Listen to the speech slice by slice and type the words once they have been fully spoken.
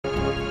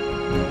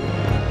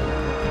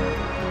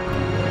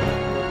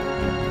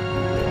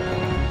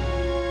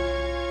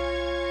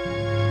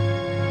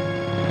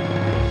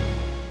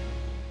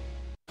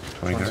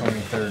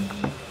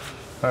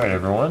All right,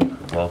 everyone.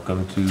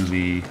 Welcome to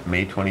the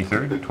May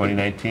 23rd,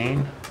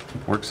 2019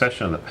 work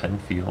session of the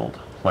Penfield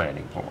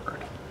Planning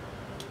Board.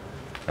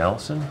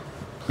 Allison,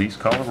 please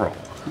call the roll.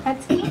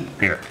 Hetzke.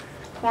 Here.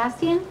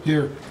 Bastian.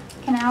 Here.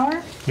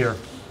 Knauer. Here.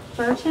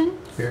 Burchin.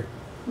 Here.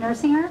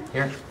 Nersinger.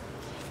 Here.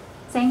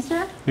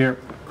 Sangster. Here.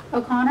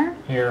 O'Connor.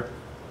 Here.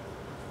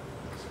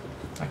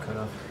 I could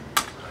have.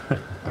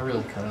 I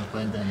really could have,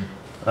 but then.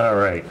 All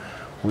right.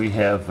 We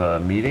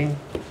have meeting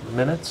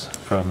minutes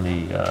from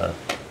the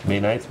May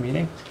 9th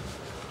meeting.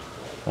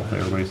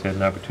 Hopefully everybody's had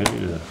an opportunity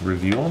to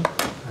review them.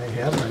 I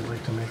have. I'd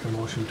like to make a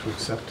motion to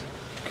accept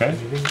Okay.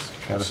 the meetings.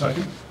 Got a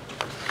second?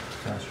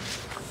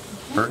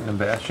 Burton and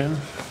Bastian.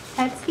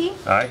 Hetzke.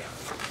 Aye.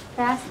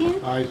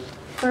 Bastian. Aye.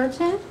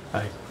 Burchin.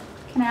 Aye.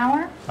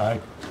 Knauer.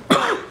 Aye.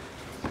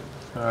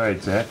 All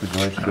right, Zach, would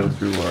you like to go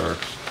through our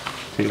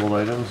table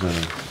items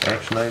and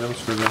action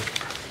items for the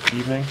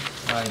evening?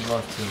 I'd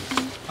love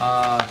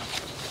to.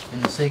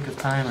 In the sake of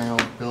time, I know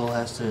Bill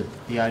has to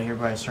be out of here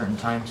by a certain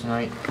time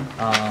tonight.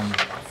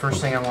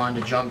 First thing I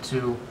wanted to jump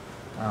to,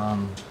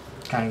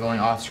 kind of going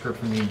off script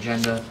from the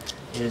agenda,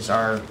 is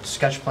our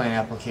sketch plan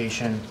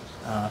application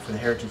for the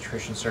Heritage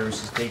Christian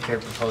Services Daycare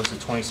proposed at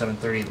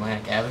 2730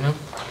 Atlantic Avenue.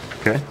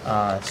 Okay.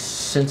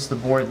 Since the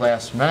board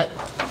last met,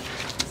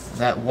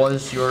 that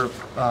was your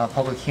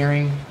public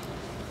hearing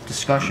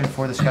discussion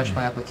for the sketch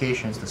plan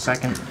application. It's the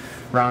second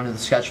round of the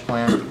sketch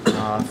plan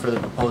for the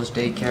proposed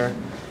daycare.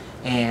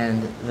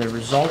 And the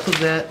result of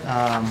that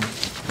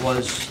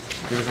was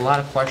there was a lot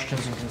of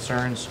questions and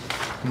concerns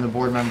from the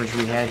board members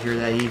we had here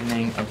that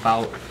evening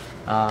about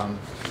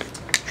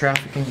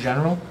traffic in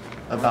general,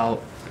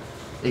 about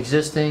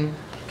existing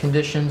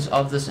conditions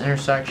of this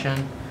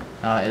intersection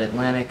at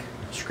Atlantic,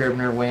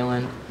 Scribner,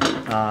 Whalen,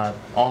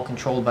 all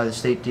controlled by the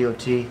state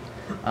DOT,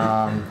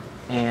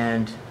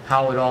 and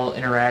how it all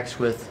interacts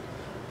with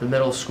the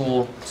middle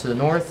school to the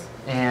north,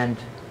 and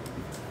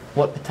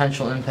what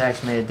potential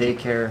impacts may a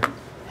daycare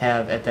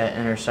have at that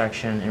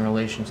intersection in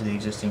relation to the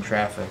existing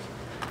traffic.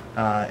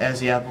 As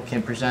the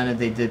applicant presented,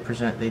 they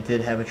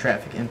did have a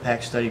traffic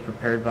impact study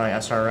prepared by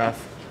SRF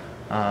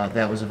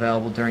that was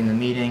available during the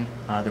meeting.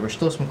 There were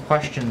still some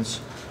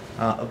questions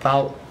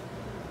about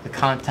the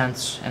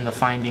contents and the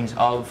findings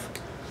of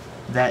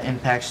that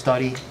impact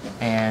study,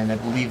 and I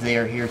believe they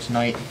are here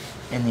tonight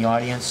in the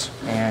audience.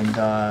 And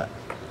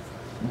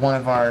one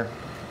of our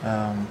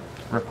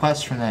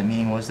requests from that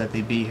meeting was that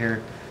they be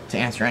here to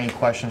answer any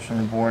questions from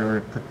the board,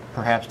 or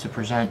perhaps to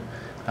present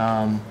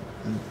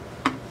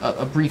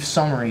a brief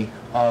summary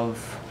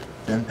of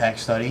the impact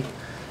study,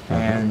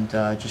 and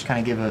just kind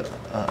of give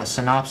a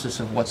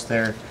synopsis of what's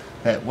there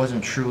that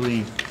wasn't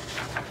truly,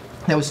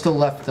 that was still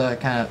left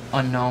kind of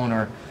unknown,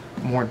 or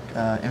more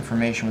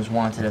information was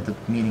wanted at the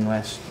meeting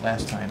last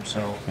time.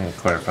 So And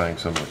clarifying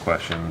some of the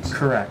questions.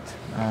 correct.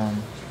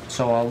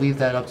 So I'll leave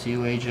that up to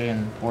you, AJ,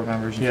 and board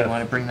members if you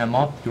want to bring them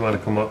up. Do you want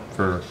to come up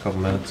for a couple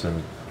minutes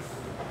and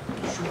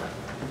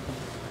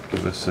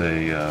give us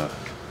a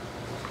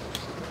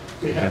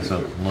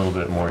little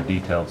bit more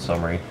detailed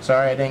summary?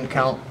 Sorry, I didn't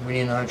count. We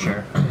need another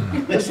chair.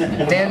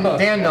 Dan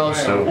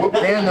knows. So-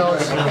 Dan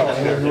knows.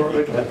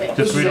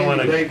 Just we don't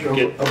want to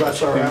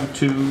get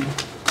too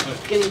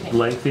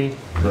lengthy,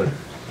 but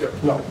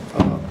No,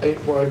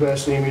 well, I've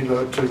asked Amy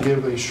to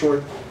give a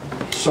short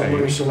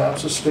summary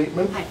synopsis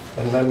statement,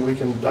 and then we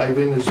can dive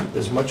in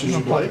as much as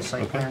you'd like.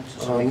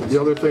 The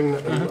other thing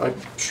that I'm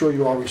sure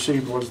you all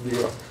received was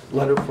the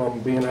letter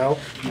from B&L,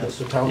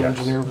 the town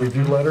engineer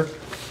review letter,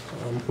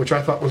 which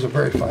I thought was a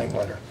very fine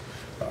letter,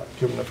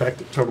 given the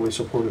fact it totally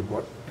supported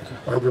what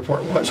our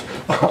report was.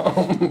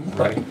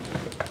 right.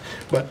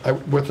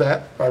 But with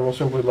that, I will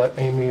simply let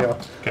Amy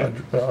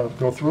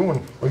go through,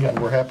 and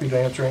again, we're happy to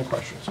answer any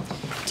questions.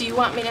 Do you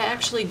want me to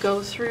actually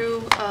go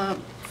through a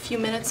few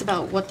minutes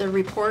about what the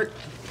report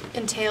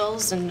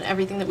entails and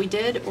everything that we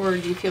did, or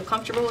do you feel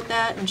comfortable with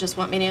that and just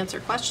want me to answer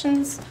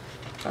questions?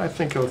 I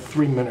think a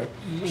 3-minute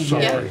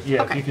summary.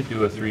 Yeah, Okay. if you could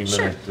do a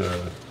 3-minute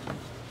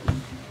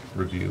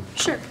review.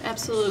 Sure,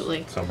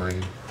 absolutely. Summary.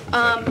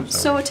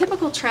 So a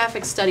typical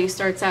traffic study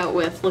starts out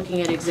with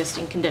looking at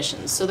existing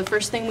conditions. So the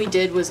first thing we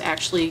did was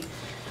actually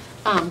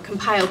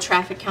compile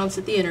traffic counts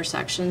at the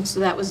intersection. So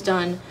that was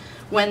done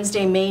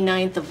Wednesday, May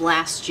 9th of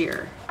last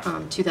year,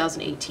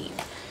 2018.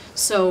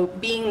 So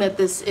being that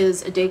this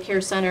is a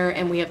daycare center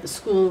and we have the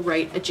school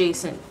right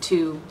adjacent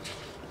to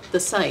the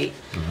site,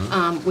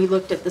 we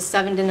looked at the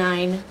 7 to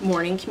 9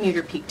 morning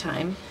commuter peak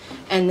time,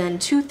 and then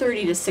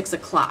 2:30 to 6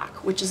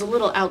 o'clock, which is a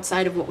little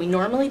outside of what we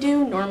normally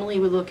do. Normally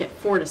we look at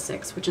 4 to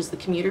 6, which is the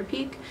commuter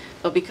peak,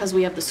 but because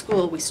we have the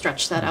school, we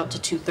stretched that out to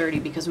 2:30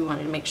 because we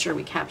wanted to make sure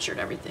we captured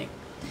everything.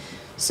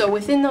 So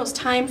within those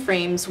time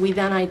frames, we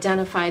then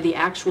identify the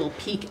actual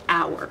peak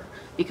hour,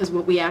 because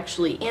what we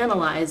actually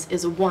analyze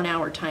is a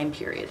 1-hour time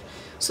period.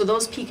 So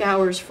those peak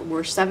hours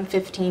were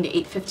 7:15 to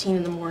 8:15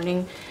 in the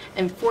morning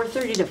and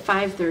 4:30 to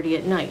 5:30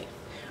 at night,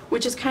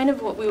 which is kind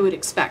of what we would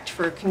expect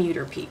for a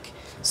commuter peak.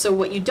 So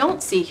what you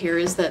don't see here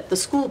is that the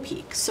school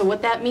peak. So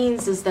what that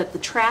means is that the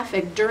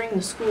traffic during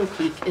the school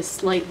peak is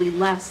slightly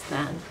less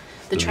than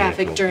The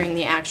traffic actual during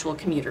the actual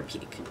commuter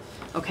peak,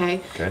 okay?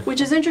 Okay. Which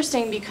is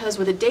interesting because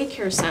with a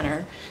daycare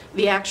center,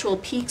 the actual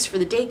peaks for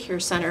the daycare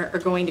center are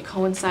going to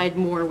coincide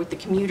more with the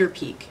commuter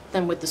peak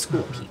than with the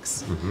school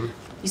peaks.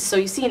 So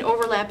you see an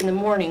overlap in the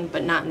morning,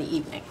 but not in the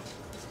evening.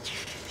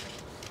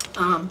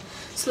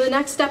 So the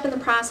next step in the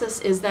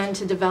process is then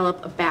to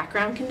develop a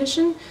background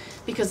condition,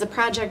 because the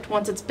project,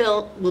 once it's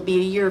built, will be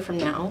a year from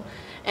now.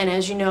 And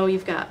as you know,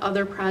 you've got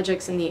other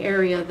projects in the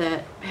area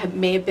that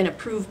may have been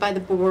approved by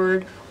the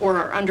board or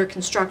are under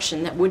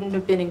construction that wouldn't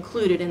have been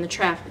included in the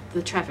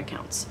traffic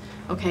counts.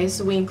 Okay,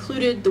 so we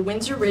included the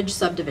Windsor Ridge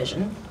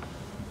subdivision,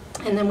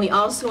 and then we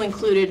also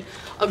included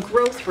a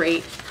growth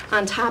rate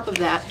on top of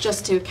that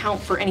just to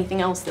account for anything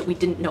else that we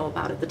didn't know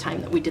about at the time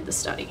that we did the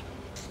study.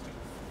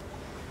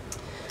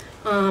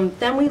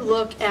 Then we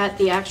look at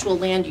the actual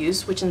land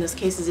use, which in this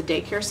case is a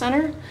daycare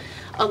center.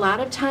 A lot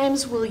of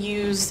times we'll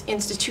use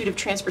Institute of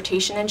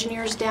Transportation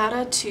Engineers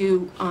data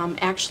to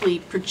actually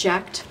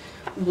project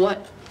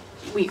what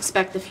we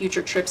expect the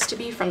future trips to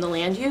be from the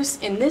land use.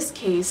 In this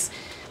case,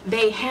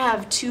 they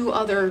have 2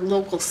 other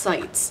local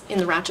sites in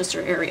the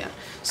Rochester area.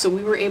 So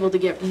we were able to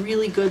get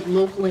really good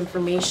local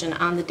information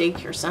on the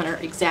daycare center,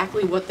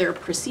 exactly what their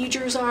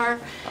procedures are,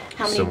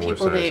 how many Similar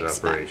people they size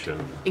expect.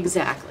 operation.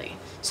 Exactly.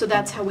 So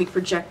that's how we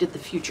projected the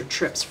future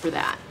trips for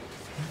that.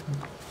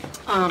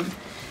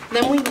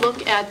 Then we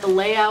look at the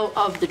layout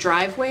of the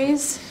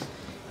driveways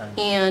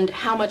and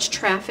how much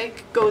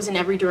traffic goes in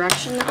every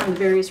direction on the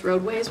various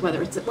roadways,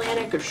 whether it's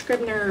Atlantic or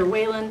Scribner or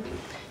Whalen,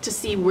 to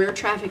see where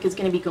traffic is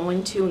going to be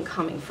going to and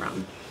coming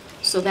from.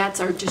 So that's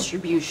our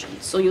distribution.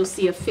 So you'll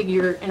see a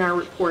figure in our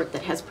report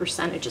that has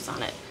percentages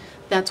on it.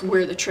 That's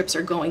where the trips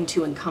are going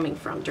to and coming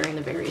from during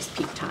the various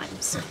peak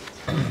times.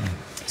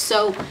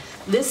 So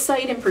this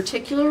site in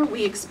particular,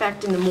 we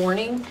expect in the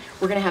morning,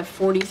 we're going to have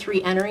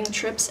 43 entering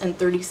trips and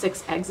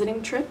 36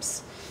 exiting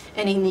trips.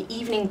 And in the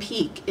evening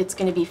peak, it's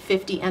going to be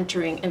 50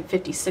 entering and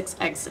 56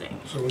 exiting.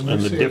 So when you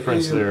And the say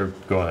difference AM there,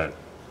 go ahead.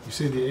 You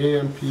say the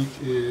AM peak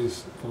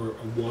is for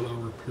a 1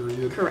 hour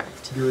period?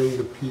 Correct. During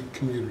the peak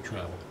commuter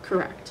travel?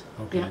 Correct.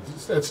 Okay, Yeah.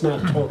 that's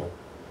not total.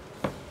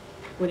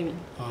 What do you mean?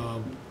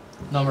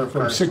 Number of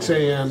From cars. 6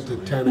 a.m. to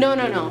 10 No, a.m.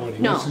 no, in the no,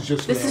 morning. no. This is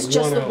just This is a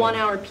just the 1 1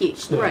 hour peak.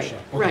 snapshot. Right,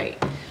 Okay.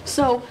 right.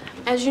 So,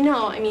 as you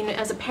know, I mean,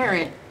 as a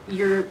parent,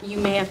 you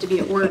may have to be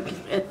at work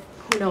at,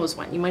 who knows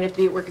when. You might have to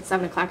be at work at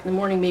 7 o'clock in the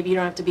morning. Maybe you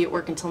don't have to be at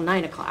work until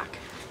 9 o'clock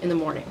in the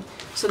morning.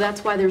 So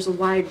that's why there's a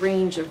wide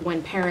range of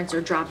when parents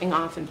are dropping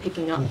off and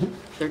picking up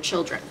their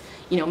children.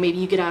 You know, maybe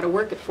you get out of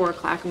work at 4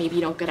 o'clock, maybe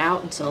you don't get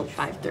out until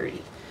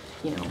 5:30,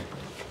 you know.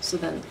 So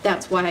then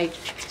that's why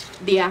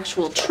the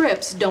actual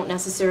trips don't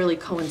necessarily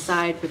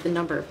coincide with the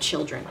number of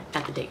children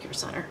at the daycare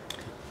center.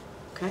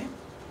 Okay?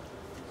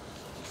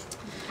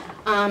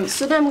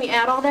 So then we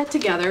add all that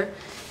together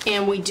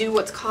and we do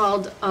what's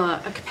called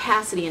a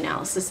capacity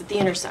analysis at the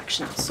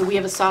intersection. So we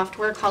have a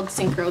software called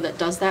Synchro that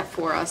does that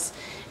for us.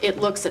 It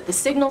looks at the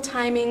signal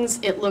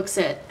timings, it looks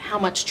at how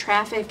much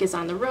traffic is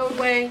on the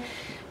roadway,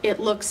 it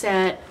looks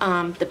at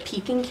the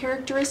peaking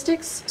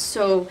characteristics.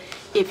 So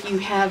if you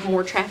have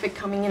more traffic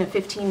coming in a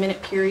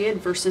 15-minute period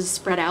versus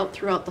spread out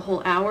throughout the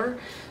whole hour.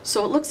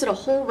 So it looks at a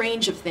whole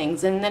range of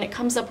things, and then it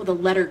comes up with a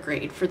letter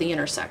grade for the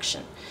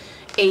intersection.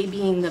 A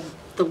being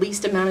the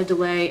least amount of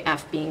delay,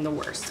 F being the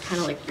worst,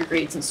 kind of like your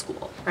grades in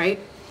school, right?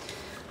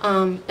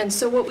 And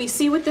so what we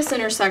see with this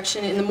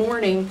intersection in the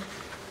morning,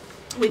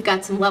 we've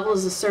got some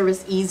levels of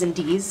service E's and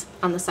D's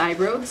on the side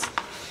roads.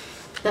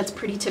 That's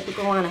pretty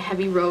typical on a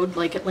heavy road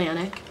like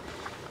Atlantic,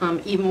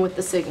 even with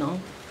the signal.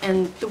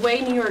 And the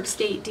way New York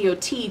State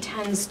DOT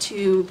tends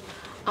to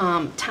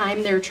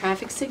time their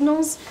traffic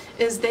signals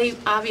is they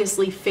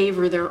obviously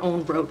favor their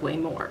own roadway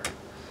more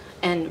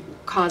and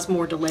cause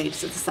more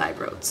delays to the side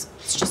roads.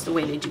 It's just the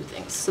way they do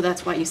things. So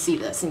that's why you see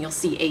this, and you'll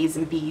see A's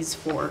and B's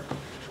for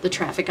the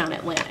traffic on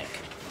Atlantic.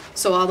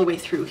 So all the way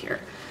through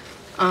here.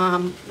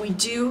 We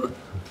do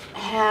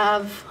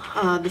have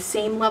the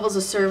same levels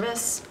of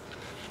service.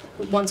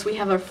 Once we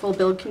have our full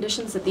build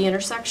conditions at the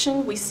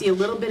intersection, we see a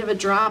little bit of a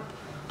drop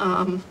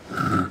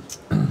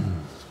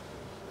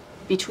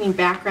between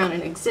background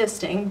and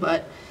existing,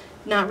 but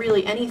not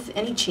really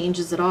any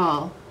changes at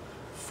all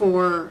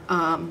for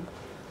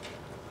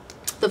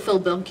the full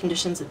build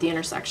conditions at the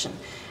intersection.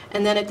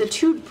 And then at the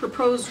 2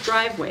 proposed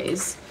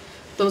driveways,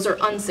 those are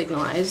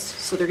unsignalized,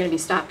 so they're going to be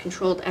stop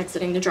controlled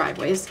exiting the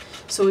driveways.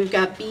 So we've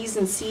got B's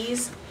and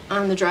C's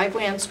on the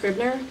driveway on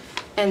Scribner,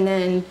 and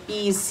then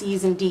B's,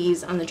 C's, and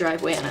D's on the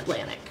driveway on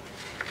Atlantic.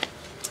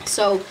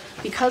 So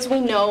because we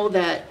know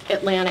that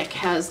Atlantic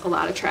has a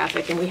lot of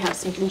traffic and we have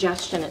some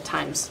congestion at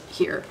times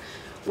here,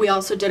 we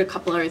also did a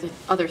couple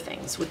other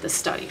things with this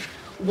study.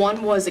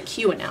 One was a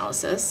queue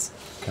analysis.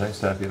 Can I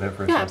stop you there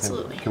for a Yeah, second?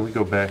 absolutely. Can we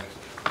go back?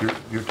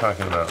 You're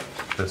talking about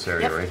this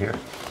area Yep. right here?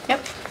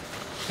 Yep.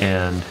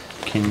 And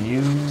can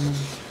you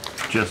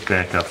just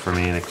back up for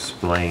me and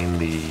explain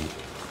the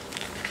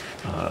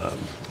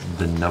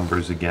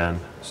numbers again?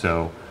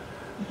 So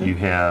you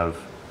have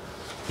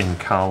in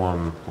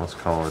column, let's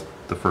call it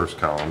the first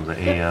column, the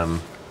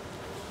AM,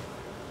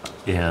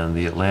 and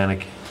the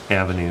Atlantic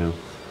Avenue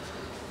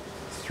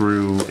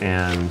through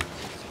and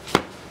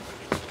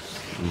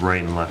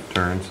right and left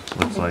turns,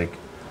 looks like,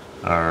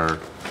 are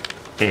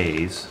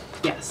A's.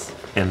 Yes.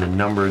 And the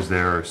numbers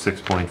there are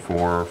 6.4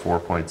 or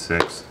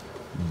 4.6.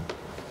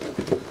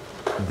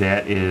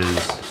 That is,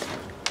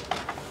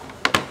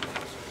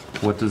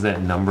 what does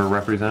that number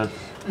represent?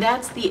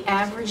 That's the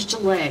average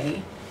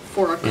delay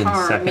for a In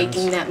car seconds?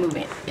 making that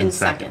movement in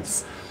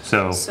seconds.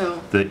 So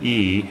So- the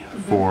E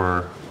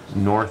for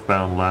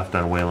northbound left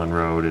on Whalen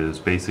Road is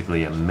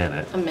basically a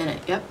minute. A minute,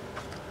 yep.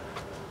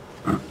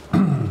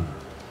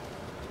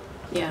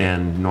 Yeah,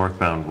 And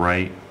northbound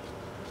right,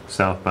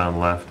 southbound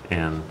left,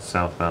 and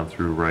southbound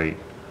through right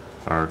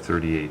are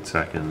 38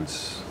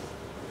 seconds,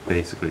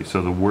 basically.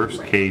 So the worst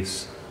Right.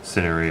 case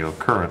scenario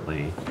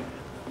currently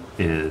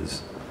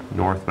is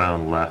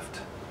northbound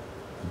left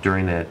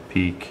during that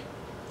peak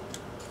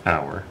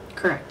hour.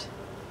 correct.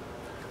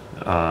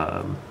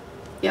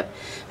 Yep,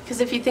 because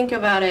if you think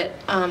about it,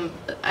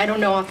 I don't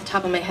know off the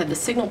top of my head, the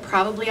signal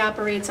probably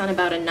operates on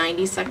about a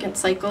 90-second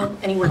cycle,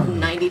 anywhere from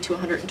 90 to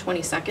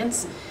 120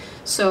 seconds.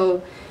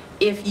 So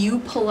if you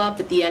pull up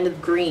at the end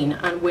of green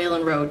on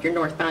Whalen Road, you're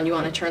northbound, you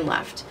want to turn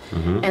left,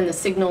 and the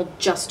signal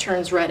just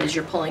turns red as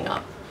you're pulling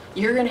up,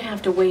 you're going to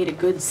have to wait a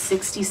good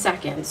 60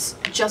 seconds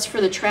just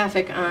for the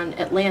traffic on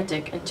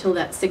Atlantic until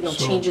that signal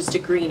So- changes to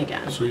green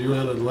again. So you're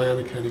on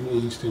Atlantic heading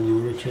east and you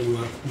want to turn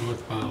left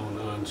northbound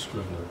on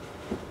Scribner.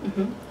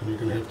 And you're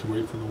gonna have to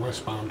wait for the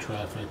westbound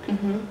traffic.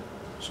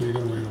 So you're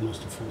gonna wait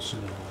almost a full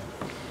signal.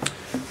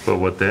 But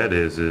what that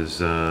is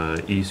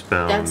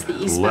eastbound That's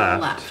the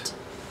eastbound left,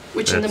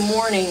 which in the That's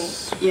morning,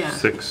 yeah.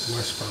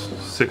 Westbound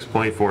left.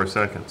 6.4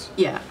 seconds.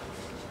 Yeah,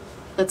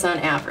 that's on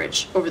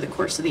average over the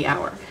course of the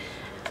hour.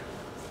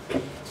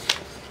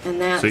 And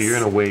that's. So you're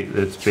gonna wait,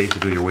 it's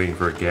basically you're waiting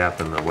for a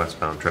gap in the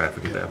westbound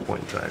traffic at that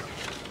point in time.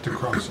 To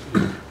cross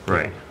it.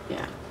 Right.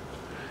 Yeah,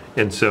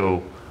 And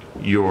so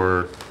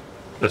your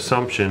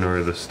assumption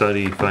or the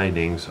study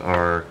findings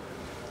are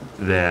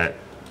that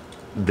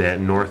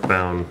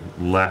northbound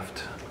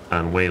left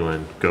on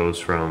Whalen goes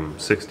from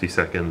 60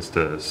 seconds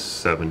to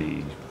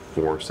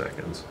 74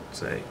 seconds,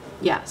 say.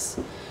 yes.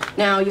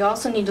 Now, you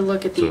also need to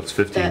look at the. So it's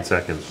 15 that-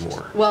 seconds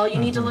more. Well, you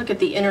need to look at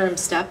the interim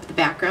step, the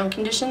background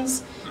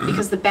conditions,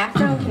 because the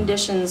background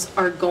conditions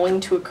are going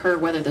to occur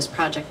whether this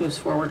project moves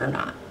forward or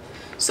not.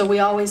 So we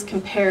always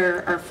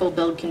compare our full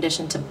build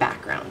condition to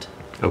background,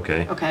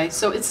 Okay, okay?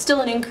 So it's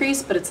still an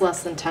increase, but it's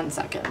less than 10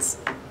 seconds.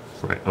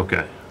 right,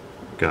 okay,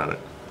 got it.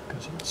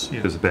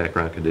 Because the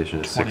background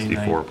condition is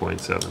 29.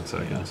 64.7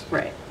 seconds.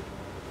 Right.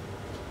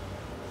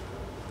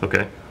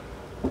 Okay,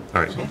 all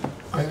right. Okay.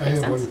 I Makes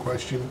have one sense.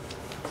 question.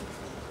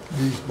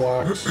 These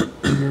blocks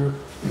here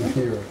and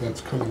here,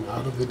 that's coming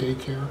out of the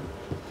daycare?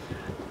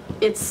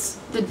 It's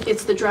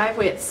the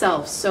driveway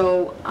itself,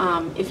 so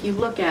if you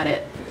look at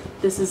it,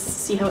 this is,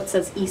 see how it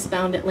says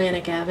eastbound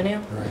Atlantic Avenue?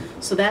 Right.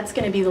 So that's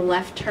gonna be the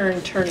left turn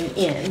turning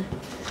in,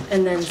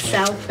 and then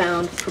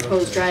southbound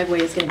proposed driveway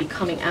is gonna be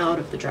coming out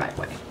of the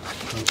driveway.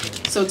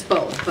 Okay. So it's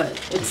both, but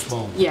It's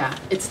both. yeah,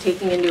 it's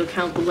taking into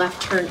account the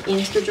left turn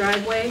into the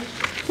driveway,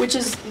 which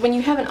is, when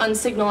you have an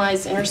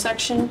unsignalized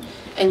intersection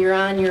and you're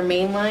on your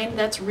main line,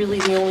 that's really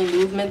the only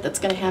movement that's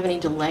gonna have any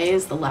delay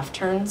is the left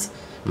turns,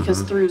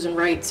 because throughs and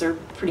rights are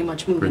pretty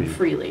much moving Pretty-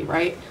 freely,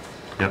 right?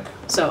 Yep,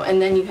 So,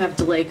 and then you have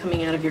delay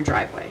coming out of your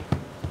driveway.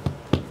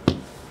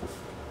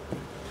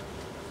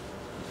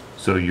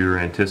 so you're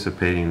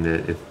anticipating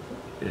that if,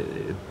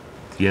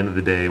 at the end of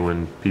the day,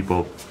 when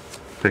people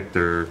pick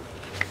their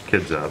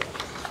kids up,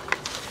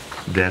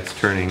 that's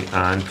turning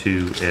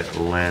onto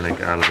Atlantic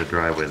out of the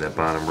driveway, that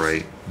bottom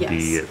right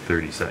B Yes. at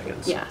 30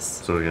 seconds?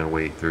 Yes. So they're gonna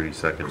wait 30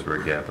 seconds for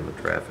a gap in the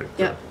traffic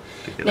to Yep.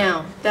 to get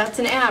Now, that's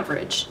an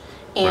average,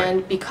 and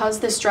Right. because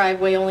this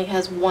driveway only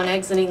has one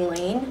exiting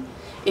lane,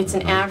 it's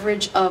an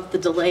average of the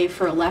delay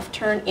for a left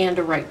turn and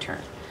a right turn.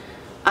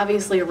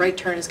 Obviously, a right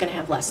turn is gonna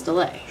have less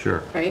delay.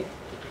 Sure. Right?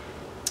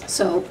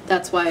 So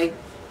that's why,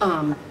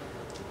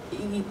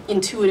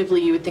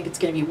 intuitively, you would think it's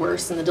gonna be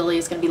worse and the delay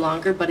is gonna be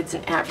longer, but it's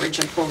an average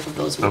of both of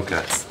those Okay.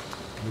 movements.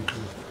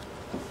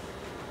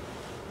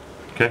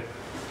 Okay,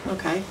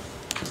 Okay?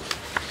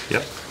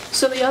 yep,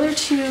 So the other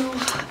two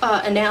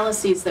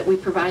analyses that we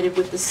provided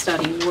with the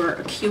study were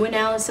a Q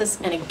analysis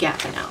and a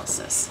gap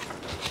analysis.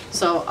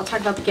 So I'll talk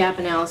about the gap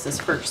analysis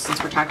first,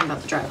 since we're talking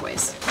about the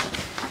driveways.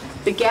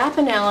 The gap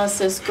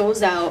analysis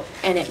goes out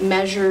and it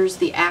measures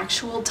the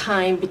actual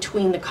time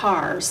between the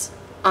cars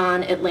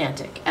on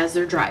Atlantic as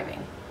they're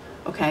driving.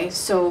 Okay,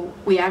 so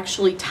we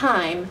actually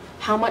time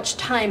how much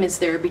time is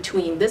there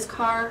between this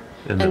car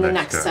And and the the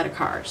next next car. set of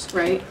cars,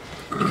 right?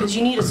 Because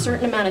you need a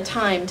certain amount of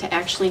time to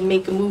actually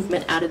make a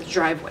movement out of the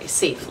driveway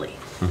safely.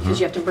 Because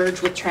you have to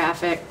merge with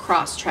traffic,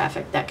 cross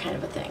traffic, that kind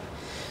of a thing.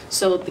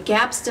 So the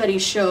gap study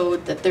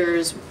showed that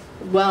there's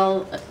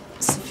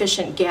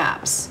sufficient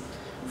gaps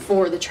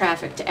for the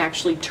traffic to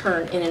actually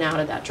turn in and out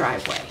of that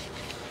driveway.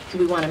 So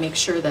we want to make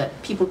sure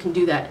that people can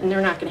do that, and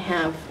they're not going to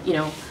have, you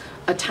know,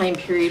 a time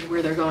period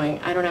where they're going,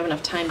 I don't have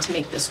enough time to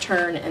make this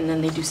turn, and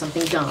then they do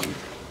something dumb.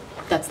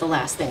 That's the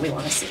last thing we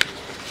want to see.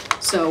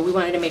 So we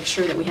wanted to make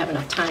sure that we have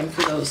enough time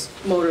for those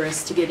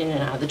motorists to get in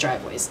and out of the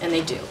driveways, and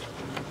they do.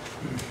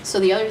 So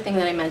the other thing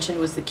that I mentioned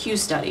was the queue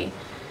study.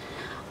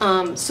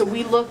 So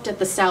we looked at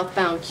the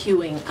southbound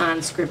queuing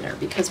on Scribner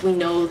because we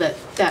know that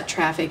that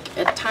traffic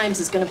at times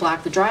is going to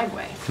block the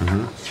driveway.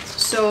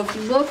 So if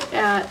you look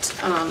at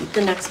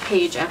the next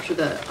page after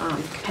the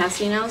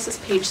capacity analysis,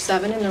 page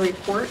 7 in the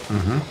report,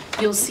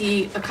 you'll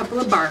see a couple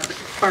of bar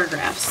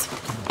graphs.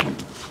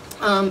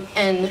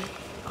 And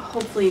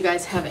hopefully you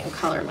guys have it in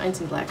color.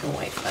 Mine's in black and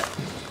white, but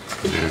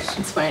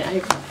it's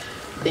fine.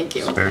 Thank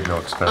you. Spared no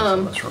expense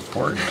on this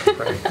report.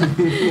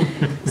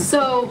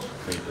 So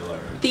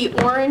the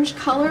orange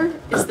color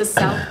is the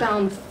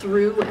southbound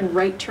through and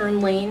right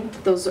turn lane.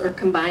 Those are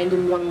combined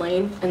in one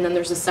lane, and then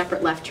there's a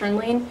separate left turn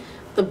lane.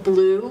 The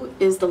blue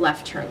is the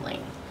left turn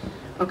lane.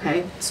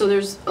 Okay, so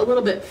there's a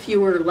little bit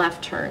fewer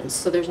left turns,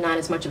 so there's not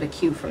as much of a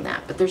queue from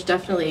that, but there's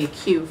definitely a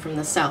queue from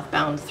the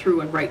southbound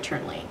through and right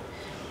turn lane.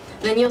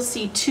 Then you'll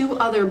see two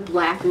other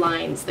black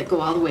lines that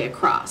go all the way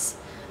across.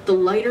 The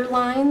lighter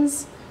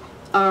lines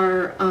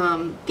are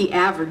the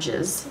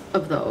averages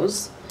of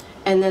those,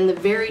 and then the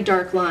very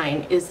dark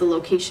line is the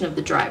location of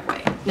the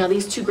driveway. Now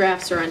these two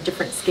graphs are on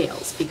different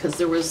scales because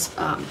there was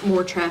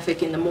more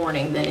traffic in the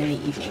morning than in the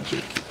evening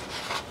peak.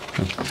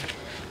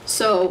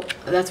 So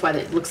that's why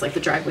it looks like the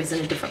driveway's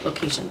in a different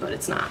location, but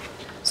it's not.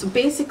 So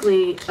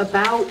basically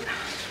about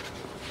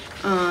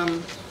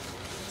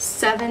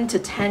 7 to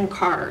 10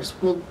 cars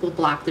will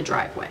block the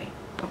driveway,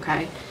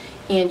 okay?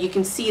 And you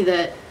can see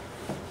that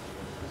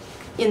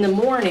in the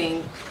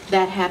morning,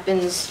 that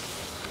happens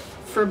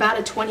for about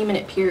a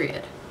 20-minute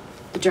period.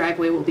 The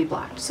driveway will be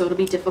blocked, so it'll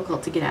be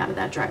difficult to get out of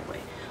that driveway.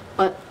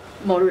 But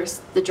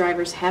motorists, the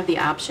drivers have the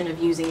option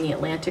of using the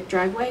Atlantic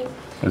driveway.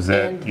 Is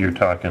that, you're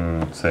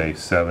talking, say,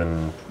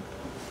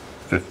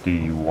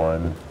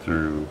 7:51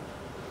 through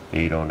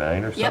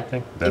 8:09 or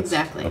something? Yep,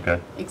 exactly.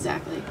 Okay.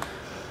 Exactly.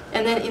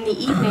 And then in the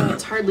evening,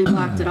 it's hardly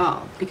blocked at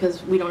all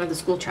because we don't have the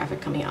school traffic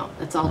coming out.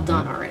 That's all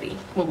done already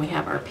when we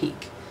have our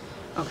peak,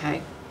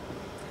 okay?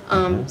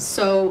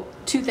 So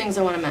two things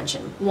I want to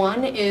mention.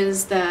 One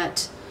is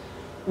that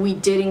we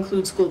did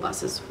include school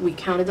buses. We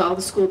counted all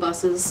the school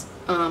buses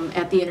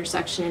at the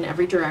intersection in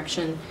every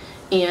direction,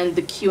 and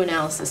the queue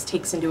analysis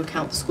takes into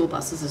account the school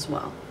buses as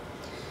well.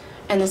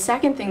 And the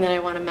second thing that I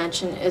want to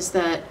mention is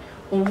that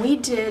when we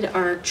did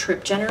our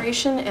trip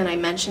generation, and I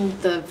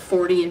mentioned the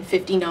 40 and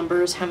 50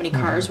 numbers, how many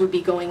cars would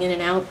be going in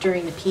and out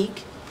during the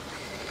peak,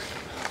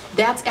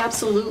 that's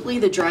absolutely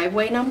the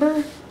driveway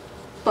number.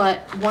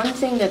 But one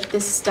thing that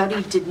this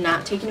study did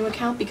not take into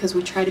account, because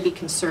we try to be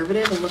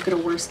conservative and look at a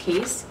worst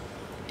case,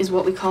 is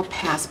what we call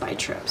pass-by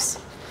trips.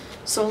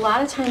 So a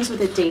lot of times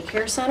with a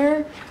daycare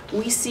center,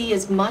 we see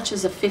as much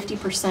as a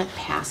 50%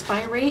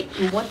 pass-by rate.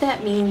 And what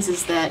that means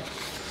is that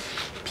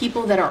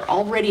people that are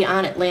already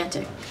on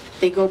Atlantic,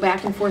 they go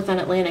back and forth on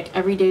Atlantic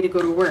every day to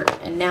go to work,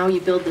 and now you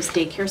build this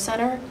daycare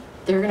center,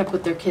 they're gonna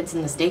put their kids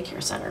in this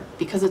daycare center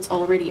because it's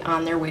already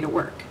on their way to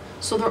work.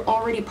 So they're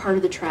already part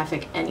of the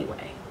traffic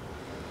anyway.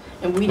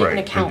 And we didn't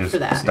account for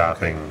that.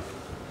 Stopping,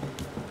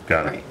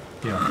 got it. Right,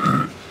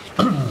 Yeah.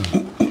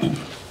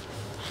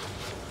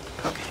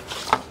 okay.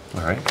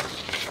 All right.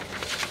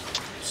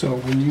 So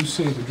when you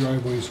say the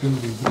driveway is going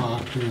to be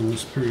blocked during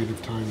this period of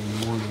time in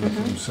the morning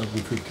from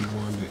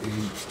 7:51 to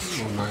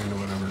 8:09 or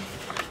whatever,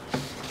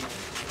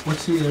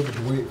 what's the average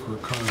wait for a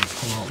car to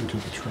pull out into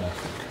the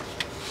traffic?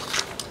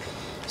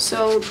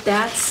 So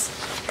that's,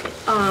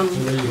 I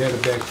know you had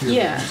it back here,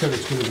 Yeah. but you said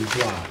it's going to be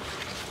blocked.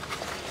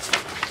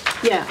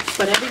 yeah,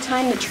 but every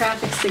time the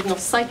traffic signal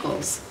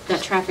cycles,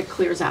 that traffic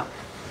clears out.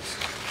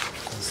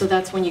 So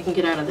that's when you can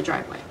get out of the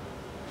driveway.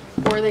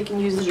 Or they can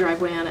use the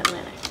driveway on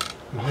Atlantic.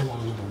 And how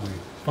long will the wait?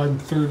 If I'm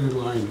third in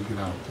line to get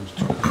out, there's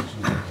 2 cars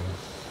in the way.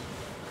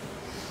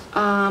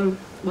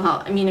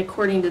 Well, I mean,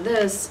 according to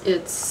this,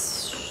 it's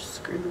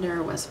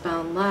Scribner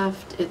westbound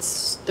left,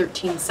 it's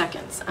 13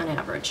 seconds on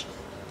average.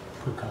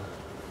 Per car.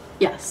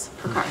 Yes,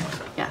 per car,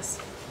 yes.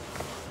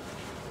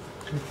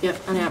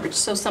 Yep, on average.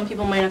 So some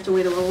people might have to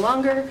wait a little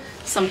longer,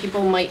 some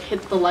people might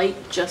hit the light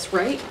just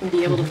right and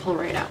be able to pull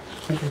right out.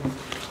 Okay.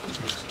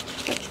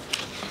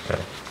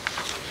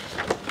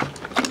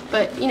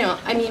 But, you know,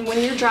 I mean,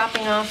 when you're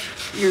dropping off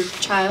your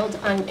child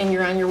and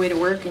you're on your way to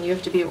work and you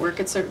have to be at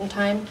work at a certain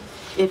time,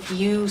 if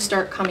you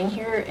start coming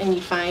here and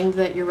you find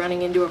that you're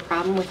running into a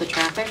problem with the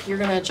traffic, you're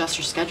going to adjust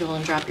your schedule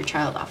and drop your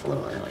child off a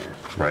little earlier.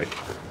 Right.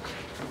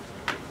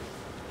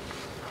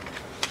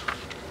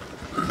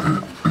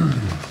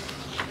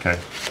 Okay.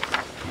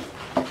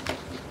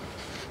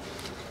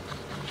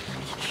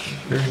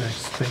 Very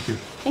nice, thank you.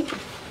 Thank you.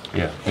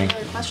 Yeah. Any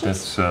other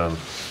questions? That's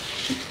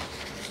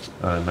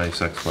a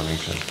nice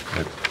explanation.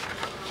 You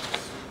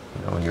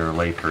know, when you're a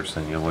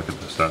layperson, you look at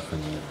the stuff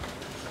and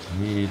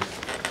you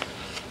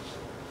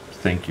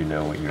think you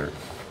know what you're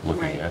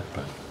looking Right. at,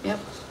 but Yep.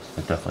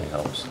 it definitely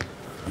helps.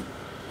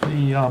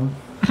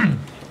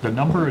 The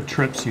number of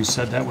trips, you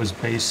said that was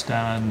based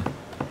on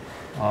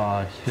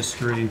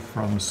history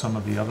from some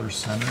of the other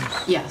centers?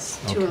 Yes,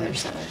 two Okay. other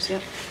centers,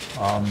 yep.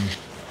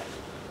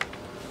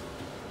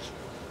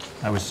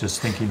 I was just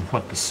thinking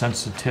what the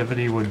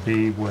sensitivity would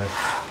be with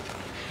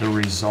the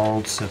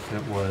results if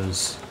it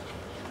was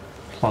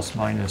plus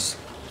minus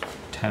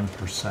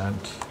 10%.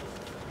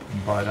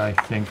 But I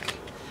think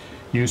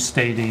you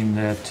stating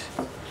that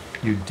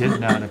you did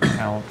not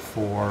account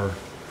for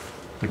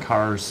the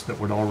cars that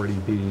would already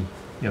be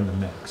in the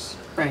mix.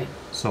 Right.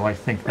 So I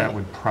think that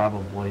would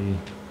probably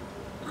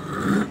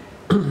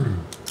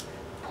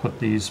put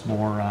these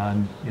more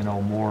on, you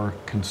know, more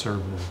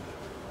conservative.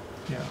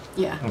 Yeah.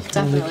 Yeah, Okay.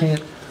 And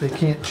definitely. they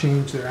can't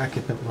change their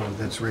occupant load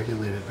that's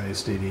regulated by a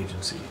state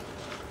agency.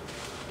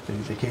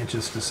 They can't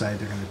just decide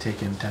they're gonna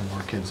take in 10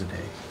 more kids a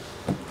day.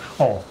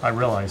 Oh, I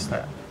realize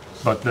that.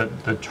 But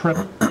the trip,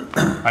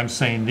 I'm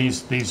saying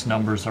these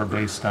numbers are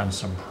based on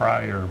some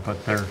prior,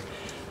 but there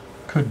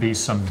could be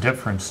some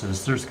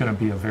differences. There's gonna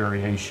be a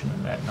variation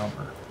in that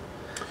number.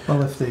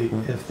 Well, if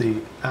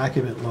the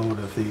occupant load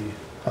of the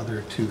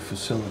other two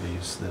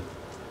facilities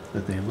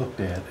that they looked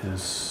at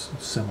is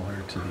similar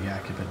to the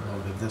occupant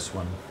load of this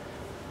one,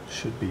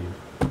 should be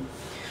Well,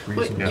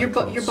 reasonably you're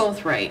close.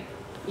 both right.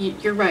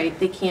 You're right,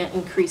 they can't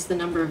increase the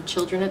number of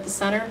children at the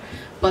center,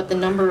 but the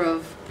number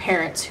of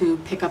parents who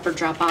pick up or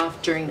drop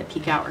off during the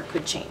peak hour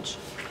could change.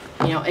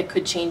 You know, it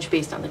could change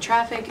based on the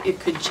traffic, it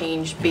could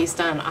change based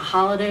on a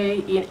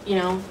holiday, you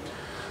know.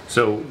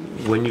 So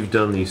when you've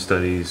done these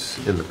studies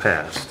in the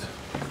past,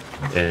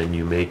 and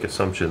you make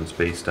assumptions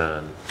based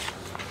on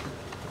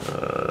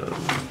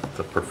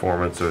the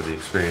performance or the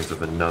experience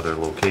of another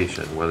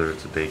location, whether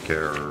it's a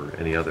daycare or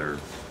any other,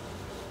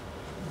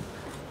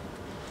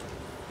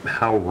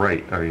 how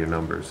right are your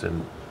numbers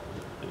on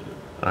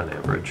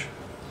average?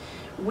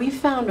 We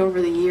found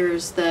over the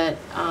years that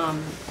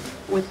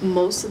with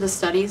most of the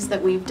studies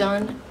that we've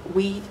done,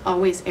 we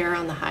always err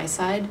on the high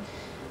side.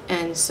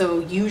 And so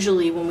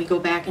usually when we go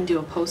back and do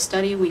a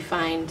post-study, we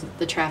find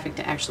the traffic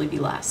to actually be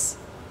less.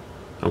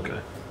 Okay.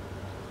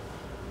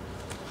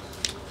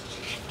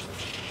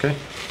 Okay.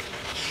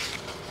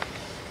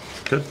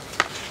 Good.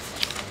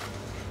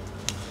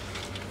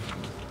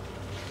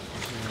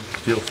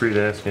 Feel free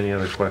to ask any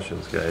other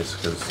questions, guys,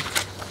 because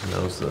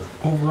now's the...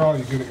 Overall,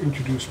 you're gonna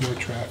introduce more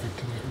traffic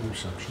to that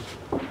intersection.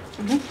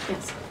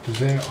 Yes. Does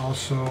that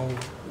also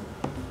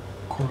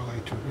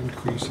correlate to an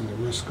increase in the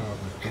risk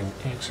of an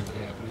accident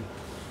happening?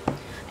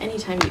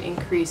 Anytime you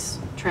increase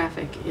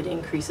traffic, it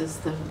increases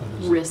the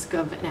is it? risk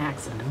of an A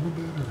accident. little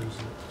bit, or is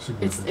it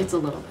significant? It's a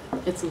little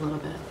bit. It's a little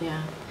bit,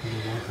 yeah.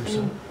 Maybe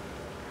 1%?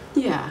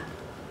 Yeah,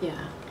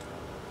 yeah,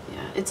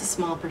 yeah. It's a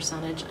small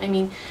percentage. I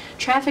mean,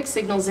 traffic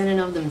signals in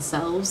and of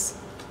themselves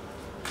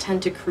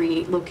tend to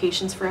create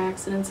locations for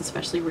accidents,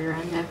 especially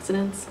rear-end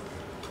accidents.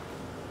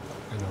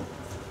 I know.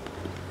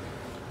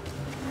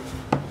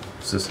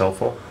 Is this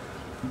helpful?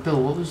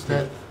 Bill, what was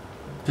that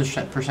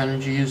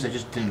percentage you used? I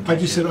just didn't I catch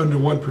just it. said under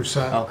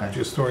 1%. Okay.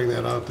 Just throwing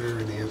that out there,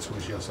 and the answer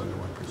was yes, under 1%.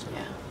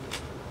 Yeah.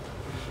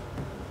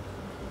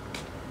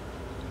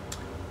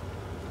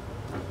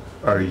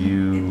 Are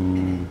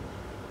you...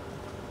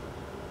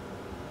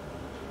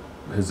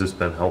 Has this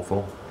been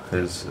helpful?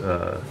 Has,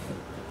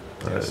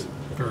 Yes,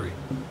 very.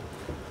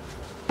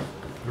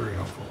 Very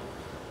helpful.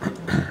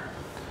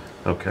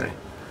 okay.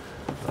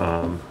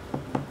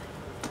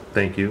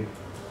 Thank you.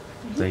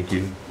 Thank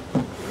you.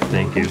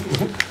 Thank you.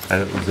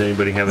 Does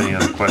anybody have any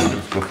other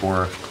questions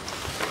before,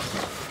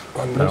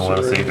 I don't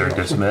want to say they're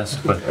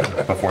dismissed, but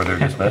before they're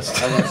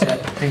dismissed? I was gonna say, I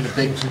think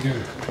Thanks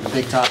again. the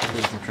big topic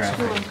is the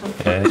traffic.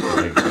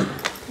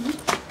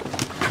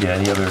 Yeah,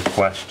 any other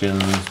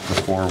questions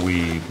before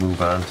we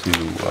move on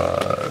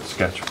to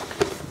sketch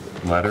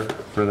letter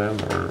for them,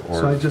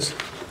 or? So I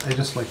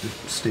just like to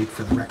state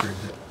for the record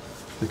that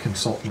the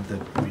consultant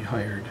that we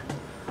hired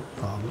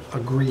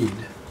agreed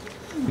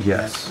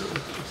Yes.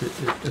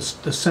 that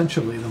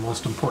essentially the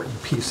most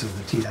important piece of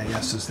the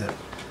TIS is that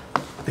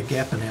the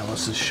gap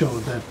analysis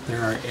showed that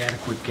there are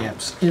adequate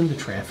gaps in the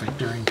traffic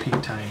during peak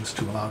times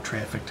to allow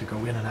traffic to go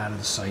in and out of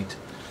the site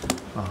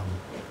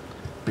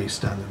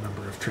based on the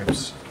number of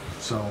trips.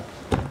 So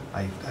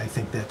I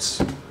think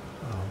that's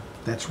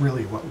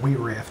really what we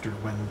were after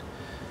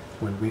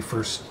when we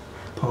first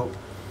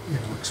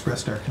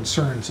expressed our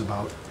concerns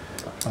about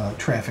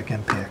traffic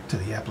impact to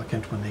the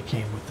applicant when they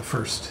came with the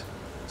first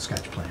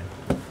sketch plan.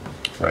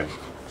 Right.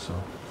 So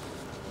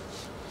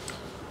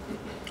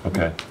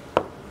Okay.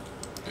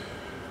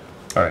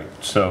 All right,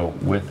 so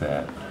with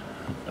that,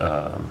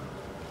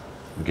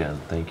 again,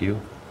 thank you.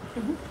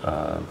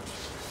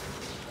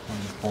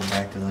 Pull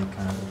back to like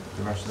kind of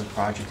the rest of the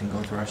project and go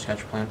through our sketch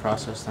plan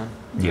process then?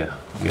 Yeah,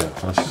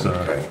 let's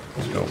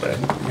go back.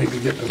 Maybe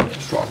get a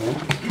strong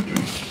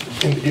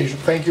indication.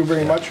 Thank you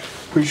very much.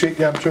 Appreciate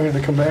the opportunity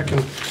to come back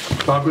and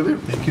talk with you.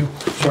 thank you.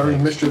 Sorry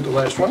we missed you at the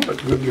last one,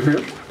 but good you're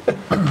here.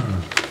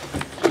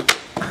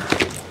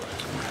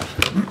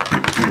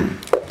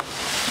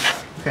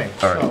 Okay,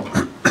 All so,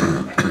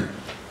 right.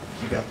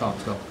 you got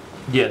thoughts, go.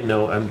 Yeah,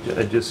 no,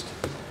 I just,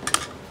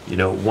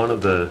 one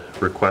of the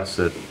requests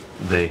that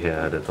they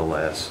had at the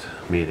last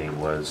meeting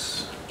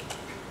was,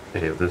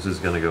 hey, if this is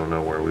gonna go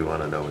nowhere, we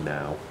wanna know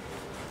now.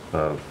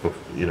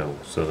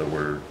 So that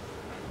we're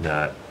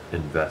not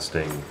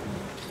investing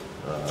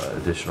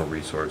additional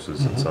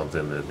resources and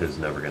something that is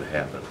never gonna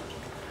happen.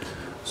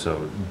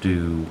 So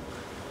do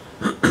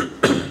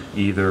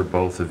either,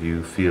 both of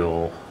you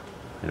feel,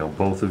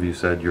 both of you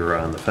said you're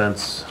on the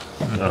fence.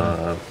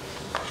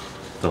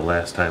 The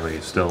last time, are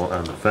you still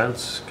on the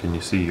fence? Can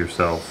you see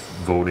yourself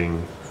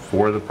voting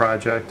for the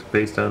project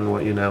based on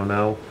what you now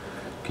know?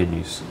 Can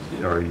you,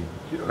 are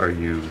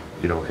you,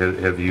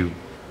 have you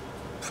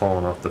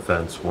fallen off the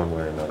fence one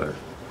way or another?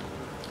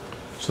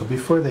 So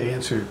before they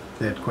answer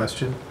that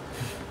question,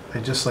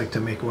 I'd just like to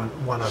make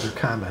one other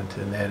comment,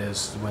 and that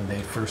is when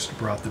they first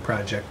brought the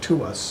project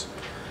to us,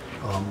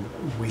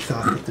 we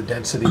thought that the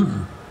density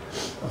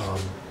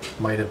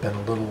might have been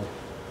a little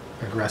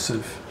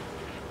aggressive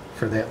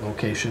for that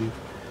location,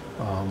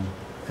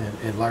 and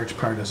in large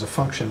part as a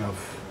function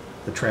of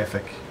the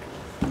traffic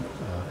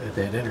at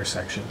that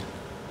intersection.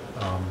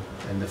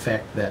 And the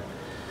fact that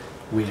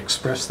we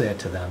expressed that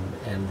to them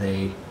and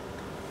they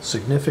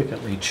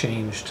significantly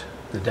changed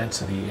the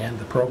density and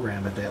the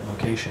program at that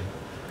location,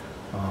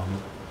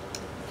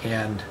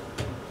 and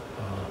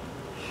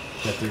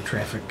that their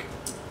traffic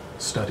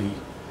study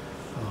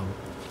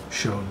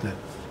showed that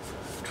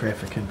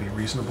traffic can be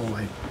reasonable.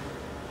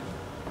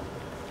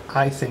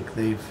 I think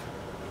they've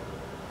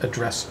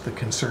addressed the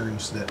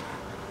concerns that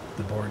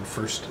the board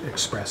first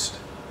expressed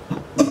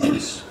in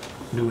this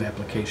new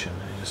application.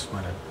 I just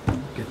want to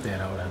get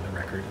that out on the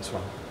record as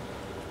well.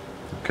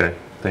 Okay,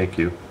 thank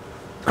you.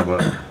 How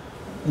about,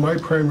 My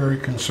primary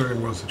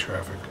concern was the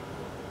traffic.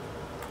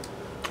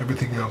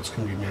 Everything else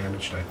can be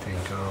managed, I think.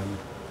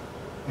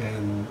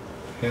 And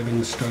having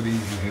the study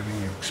and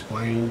having it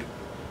explained,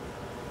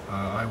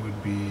 I'm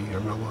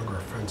no longer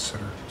a fence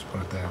sitter, let's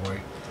put it that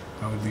way.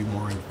 I would be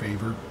more in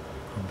favor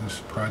of this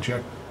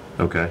project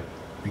okay,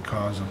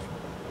 because of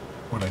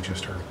what I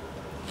just heard.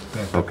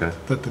 okay,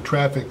 That the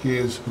traffic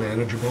is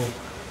manageable.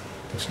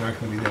 It's not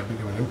going to be that big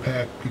of an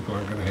impact. People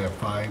aren't going to have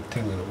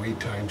 5-10 minute wait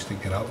times to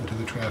get out into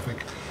the traffic.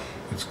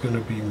 It's going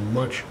to be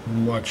much,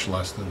 much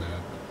less than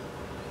that.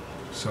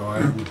 So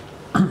I'm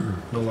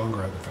no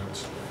longer on the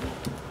fence.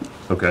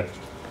 okay.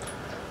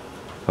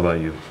 How about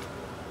you?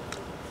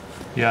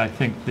 Yeah, I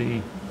think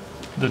the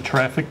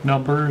traffic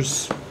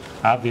numbers,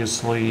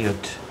 obviously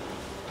it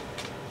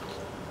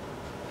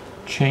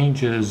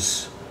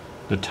changes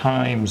the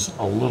times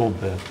a little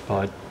bit,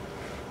 but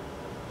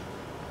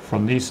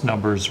from these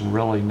numbers,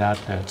 really not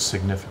that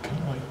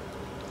significantly.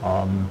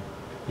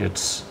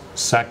 It's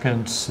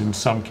seconds, in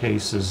some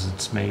cases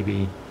it's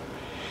maybe,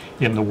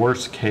 in the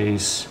worst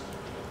case,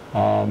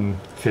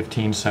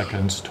 15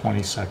 seconds,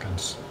 20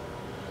 seconds,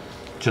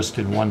 just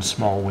in one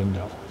small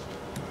window.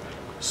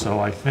 So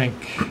I think,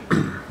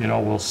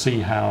 we'll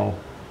see how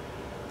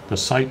the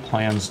site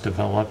plans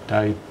developed.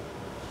 I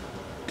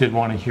did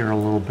want to hear a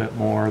little bit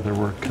more. There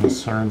were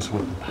concerns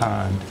with the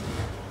pond.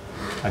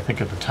 I think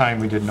at the time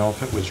we didn't know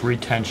if it was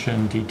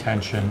retention,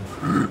 detention,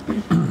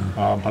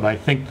 but I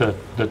think that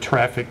the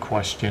traffic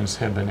questions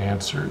have been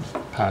answered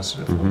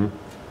positively.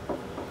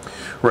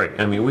 Mm-hmm. Right,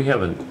 I mean, we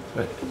haven't,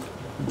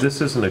 this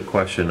isn't a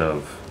question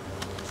of,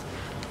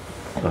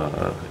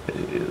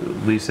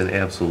 at least an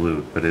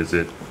absolute, but is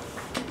it,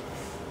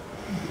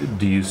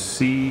 do you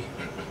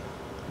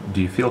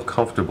feel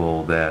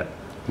comfortable that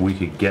we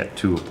could get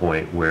to a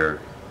point where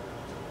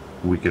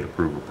we could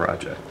approve a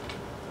project?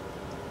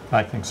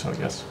 I think so,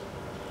 yes.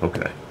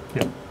 Okay.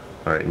 Yep.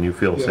 All right, and you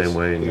feel the Yes. same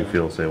way, and you Yeah.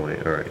 feel the same way,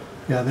 all right.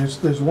 Yeah,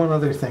 there's one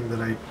other thing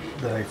that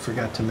I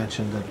forgot to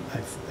mention that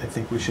I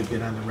think we should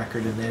get on the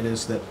record, and that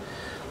is that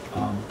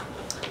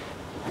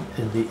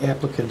in the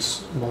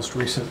applicant's most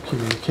recent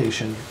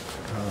communication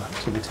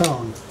to the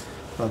town,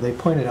 they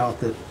pointed out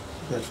that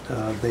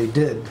they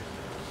did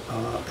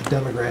a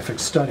demographic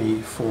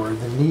study for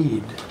the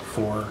need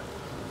for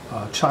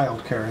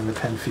childcare in the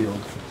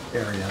Penfield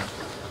area.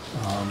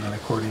 And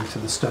according to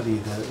the study,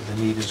 the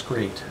need is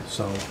great.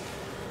 So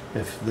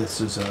if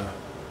this is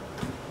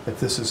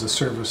a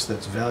service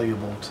that's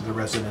valuable to the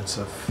residents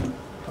of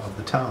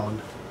the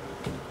town,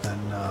 then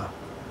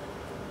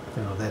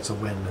that's a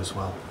win as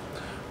well.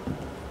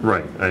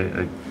 Right,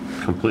 I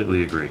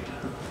completely agree,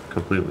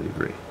 completely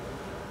agree.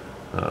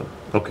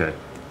 Okay,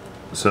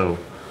 so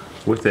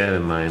with that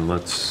in mind,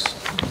 let's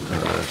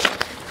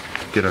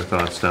get our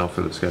thoughts now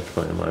for the sketch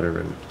plan letter,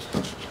 and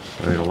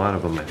I mean, a lot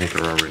of them I think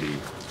are already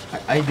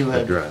I do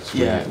have, addressed.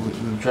 yeah, we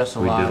addressed a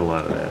We lot. did a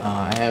lot of that.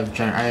 I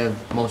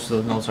have most of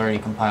those notes already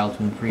compiled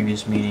from the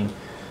previous meeting.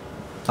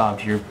 Bob,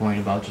 to your point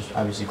about just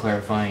obviously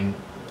clarifying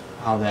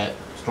how that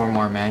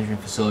stormwater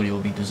management facility will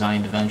be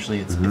designed eventually.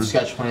 It's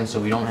sketch plan, so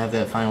we don't have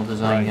that final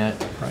design Right,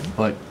 yet. right.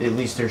 But at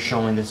least they're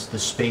showing this, the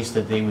space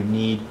that they would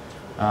need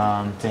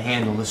to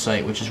handle the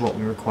site, which is what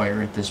we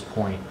require at this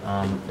point.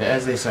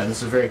 As they said, this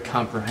is a very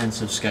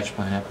comprehensive sketch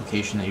plan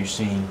application that you're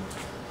seeing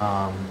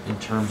in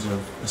terms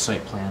of the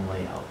site plan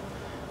layout.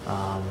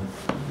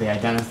 They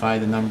identify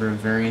the number of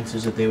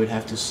variances that they would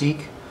have to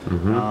seek.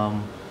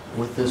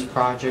 With this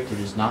project, it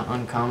is not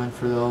uncommon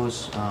for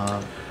those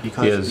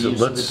because of the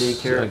use of the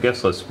daycare. I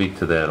guess let's speak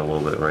to that a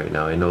little bit right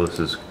now. I know this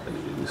is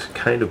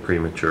kind of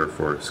premature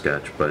for a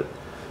sketch, but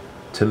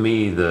to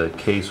me, the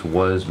case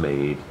was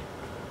made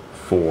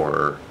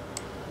for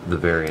the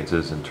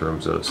variances in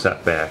terms of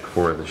setback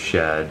for the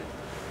shed,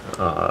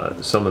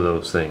 some of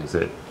those things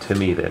that, to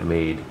me, that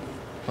made,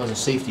 Was a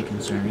safety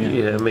concern, yeah.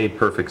 yeah, it made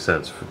perfect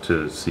sense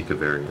to seek a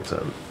variance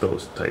on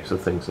those types of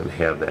things and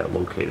have that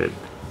located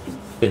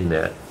in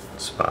that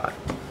spot.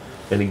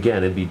 And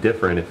again, it'd be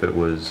different if it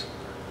was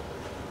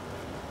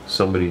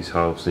somebody's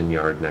house and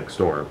yard next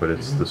door, but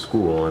it's the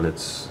school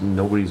and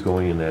nobody's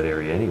going in that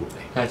area anyway.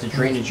 That's a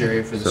drainage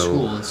area for the So-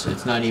 school.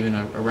 It's not even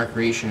a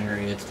recreation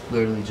area. It's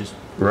literally just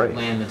Right.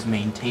 land that's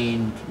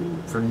maintained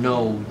for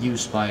no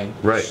use by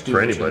Right, for students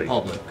or anybody. the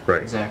public.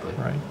 Right. Exactly.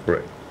 Right.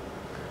 Right.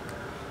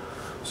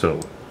 So,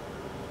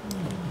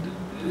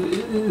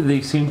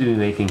 they seem to be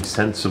making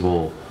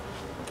sensible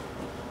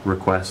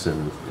requests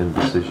and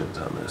decisions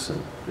on this,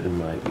 in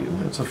my view.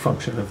 It's a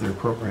function of their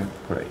program.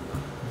 Right.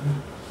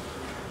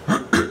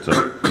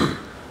 So,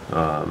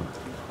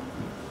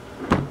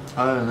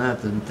 Other than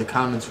that, the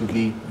comments would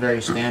be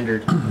very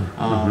standard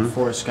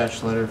for a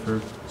sketch letter for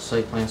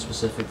site plan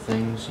specific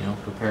things. You know,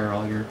 prepare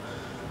all your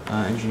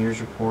engineer's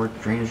report,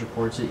 drainage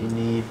reports that you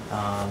need,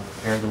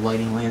 prepare the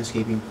lighting,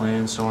 landscaping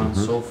plan, so on and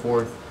so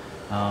forth.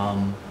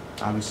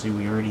 Obviously,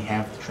 we already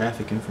have the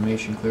traffic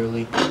information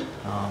clearly,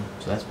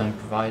 so that's been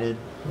provided.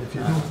 If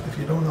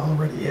you don't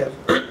already have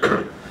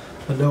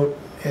a note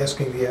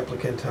asking the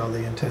applicant how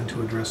they intend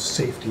to address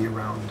safety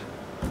around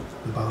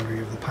the boundary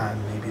of the pond,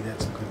 maybe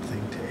that's a good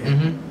thing to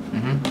add.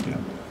 Yeah.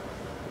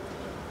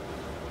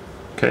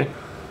 okay,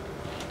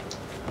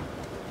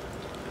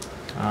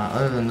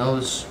 Other than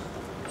those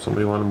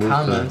somebody want to move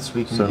comments,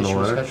 we to can send a issue a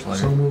letter? sketch So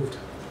letter. moved.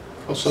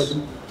 I'll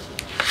second.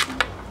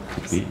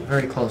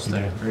 Very close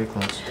there, Yeah. very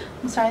close.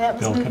 I'm sorry, that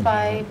was Bill moved can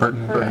by have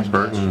it.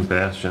 Burton and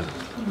Bastion. I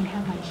don't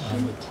have my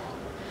sheet.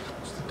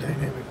 It's the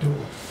dynamic duo.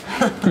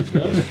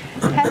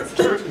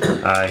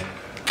 Hetzke, Aye.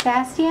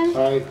 Bastian,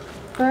 Aye.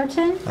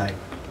 Burton, Aye.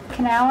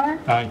 Canower,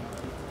 Aye.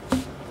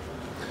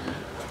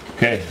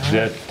 Okay, is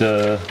that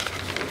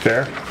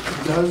fair?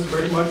 It does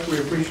very much, we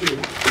appreciate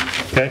it.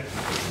 Okay,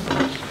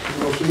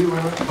 We'll see you in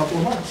a couple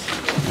of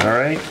months. all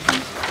right.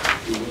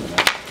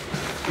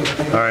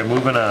 All right,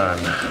 moving on.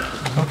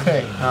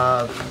 Okay,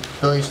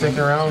 Bill, you sticking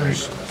around?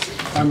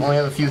 I only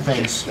have a few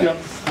things. Yep.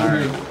 All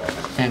right,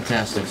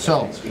 fantastic.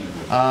 So,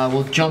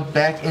 we'll jump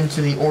back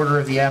into the order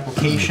of the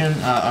application,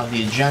 of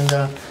the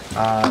agenda.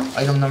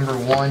 Item number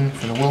 1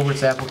 for the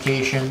Wilberts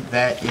application,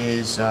 that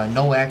is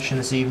no action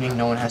this evening.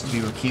 No one has to be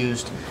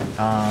recused,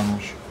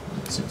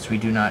 since we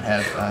do not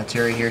have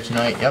Terry here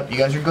tonight. Yep, you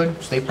guys are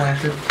good? Stay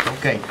planted?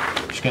 Okay.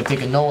 Just gonna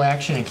take a no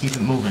action and keep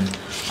it moving.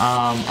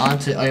 On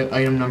to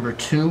item number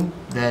 2,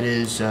 that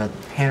is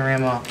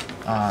Panorama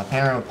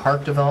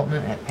Park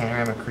Development at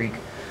Panorama Creek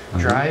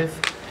Drive.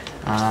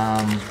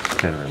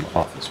 Panorama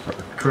Office Park.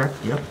 Correct,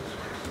 yep.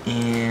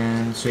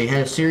 And so you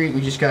had a series, we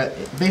just got,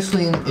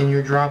 basically in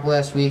your drop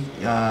last week,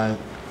 the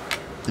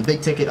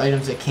big ticket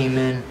items that came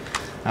in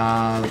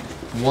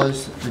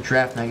was the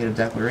draft negative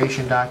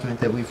declaration document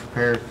that we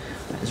prepared,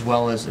 as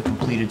well as the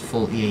completed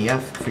full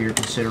EAF for your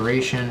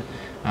consideration.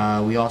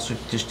 We also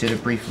just did a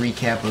brief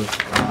recap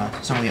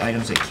of some of the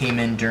items that came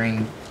in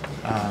during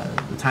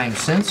the time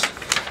since.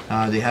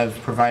 They have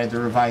provided the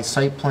revised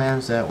site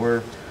plans that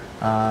were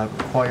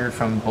required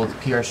from both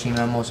PRC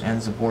memos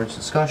and the board's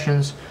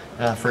discussions.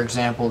 For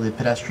example, the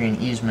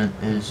pedestrian easement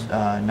is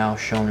now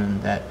shown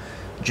in that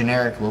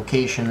generic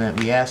location that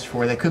we asked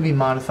for. That could be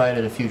modified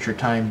at a future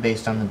time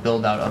based on the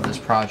build out of this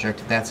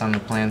project. That's on the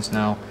plans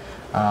now.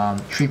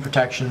 Tree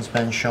protection's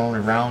been shown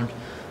around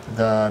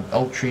the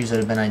oak trees that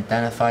have been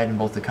identified in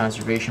both the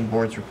Conservation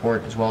Board's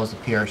report as well as the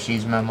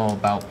PRC's memo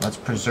about let's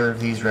preserve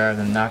these rather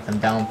than knock them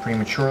down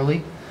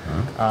prematurely.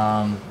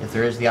 If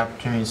there is the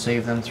opportunity to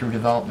save them through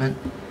development,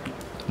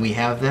 we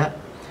have that.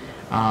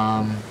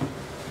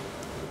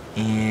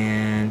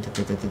 And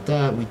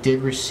we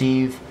did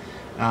receive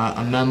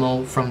a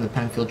memo from the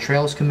Penfield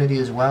Trails Committee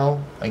as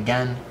well,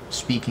 again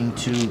speaking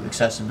to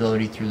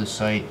accessibility through the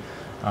site.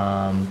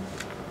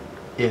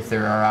 If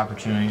there are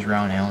opportunities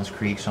around Allen's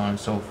Creek, so on and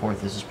so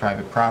forth, this is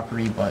private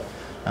property, but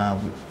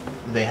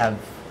they have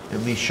at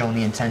least shown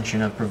the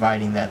intention of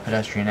providing that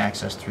pedestrian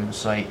access through the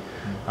site,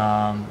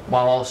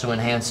 while also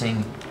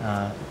enhancing,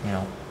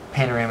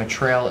 Panorama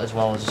Trail as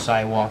well as a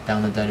sidewalk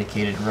down the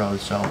dedicated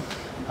road. So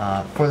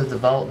for the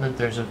development,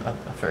 there's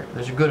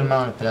a good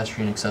amount of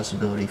pedestrian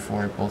accessibility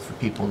for it, both for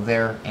people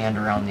there and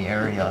around the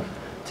area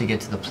to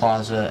get to the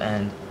plaza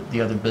and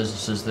the other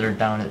businesses that are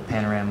down at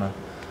Panorama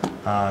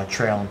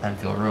Trail and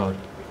Penfield Road.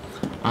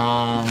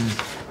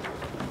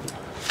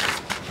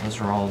 Those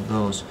are all of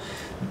those.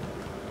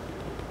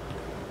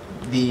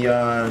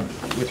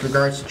 With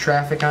regards to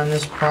traffic on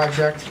this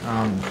project,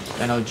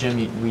 I know Jim,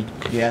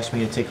 you asked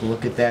me to take a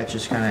look at that.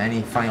 Just kind of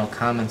any final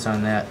comments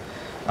on that.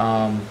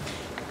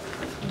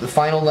 The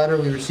final letter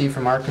we received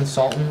from our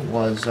consultant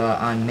was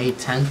on May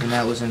 10th, and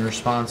that was in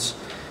response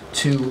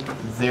to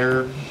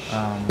their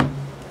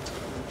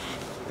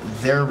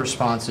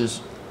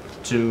responses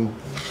to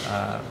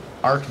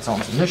our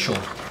consultant's initial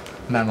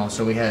memo.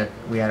 So we had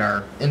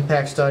our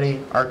impact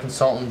study, our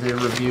consultant did a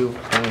review,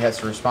 then we had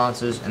some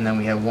responses, and then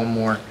we had one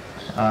more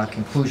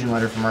conclusion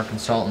letter from our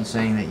consultant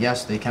saying that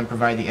yes, they can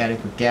provide the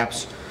adequate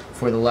gaps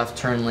for the left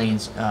turn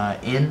lanes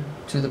in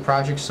to the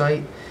project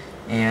site,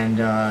 and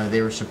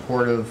they were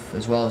supportive,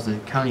 as well as the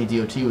county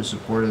DOT was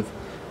supportive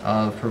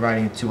of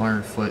providing a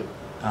 200-foot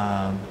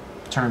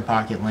turn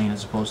pocket lane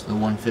as opposed to the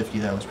 150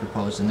 that was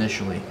proposed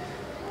initially.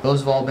 Those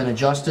have all been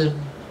adjusted,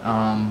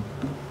 and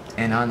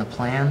on the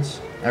plans,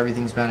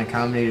 everything's been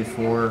accommodated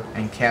for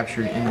and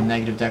captured in the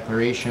negative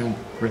declaration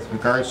with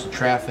regards to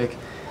traffic,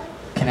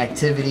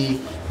 connectivity,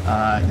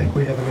 I think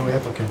we have a new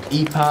applicant.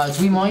 E-pods.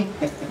 We might.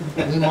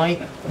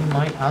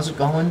 How's it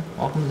going?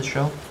 Welcome to the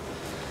show.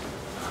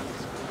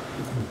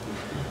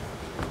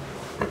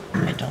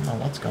 I don't know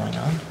what's going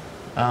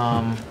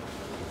on.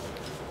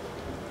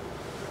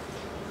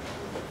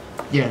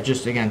 Yeah,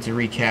 just again to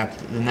recap,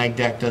 the neg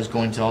deck does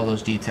go into all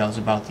those details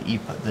about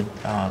the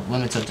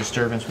limits of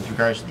disturbance with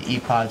regards to the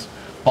E-pods,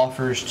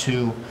 buffers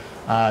to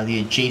the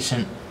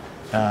adjacent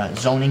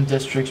zoning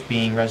districts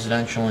being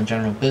residential and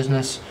general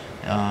business,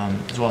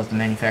 as well as the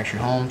manufactured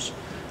homes.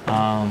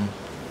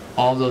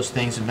 All those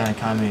things have been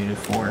accommodated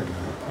for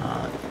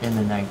in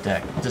the neg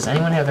deck. Does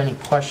anyone have any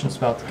questions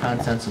about the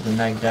contents of the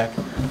neg deck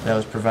that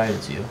was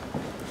provided to you?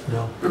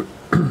 No.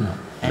 No.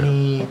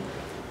 Any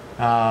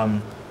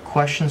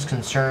questions,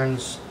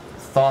 concerns,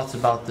 thoughts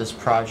about this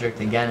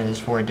project? Again, it is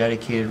for a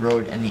dedicated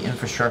road and the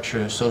infrastructure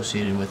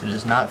associated with it. It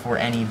is not for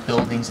any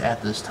buildings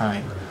at this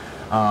time.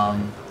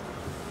 And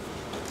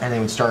they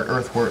would start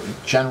earthwork,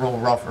 general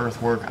rough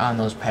earthwork on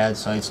those pad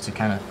sites to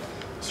kind of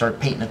start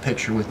painting a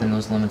picture within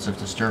those limits of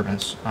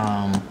disturbance.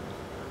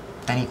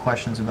 Any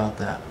questions about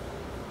that?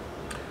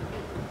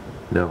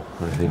 No,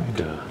 I think we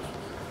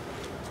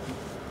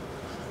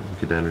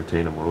could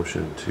entertain a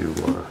motion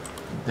to,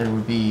 There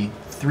would be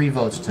 3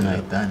 votes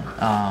tonight then.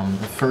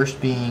 The first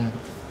being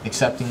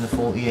accepting the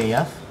full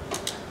EAF,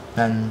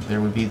 then there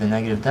would be the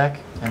negative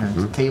deck, and then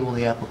to table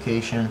the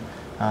application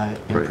in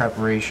Right.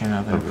 preparation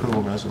of an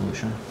approval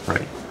resolution.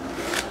 right.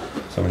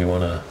 Somebody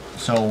wanna,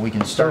 So we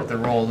can start the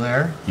roll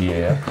there.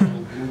 yeah,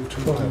 Move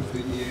to adopt the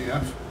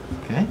EAF.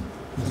 Okay.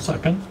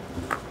 Second?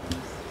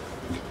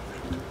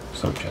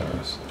 so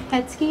generous.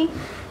 Hetzke,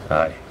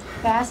 Aye.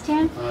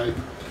 Bastian, Aye.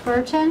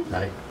 Burton,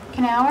 Aye.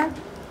 Canower,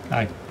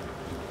 Aye.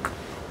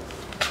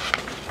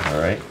 All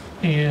right,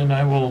 And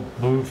I will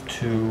move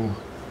to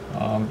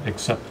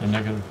accept the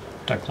negative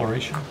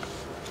declaration.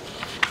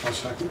 I'll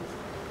second.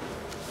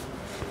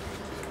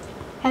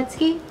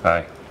 Hetzke,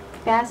 aye.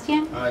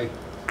 Bastian, Aye.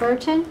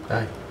 Burton,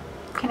 Aye.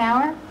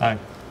 Canower, Aye.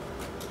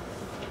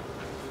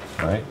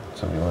 All right,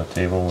 somebody want to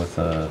table with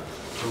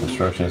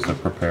instructions to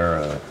prepare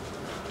a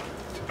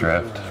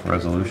draft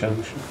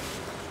resolution?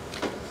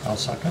 I'll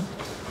second.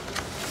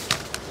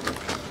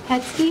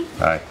 Hetzke,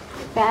 Aye.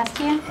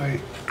 Bastian, Aye.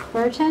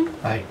 Burton,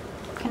 Aye.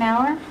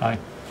 Canower, Aye.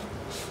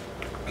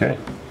 Okay,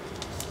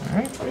 All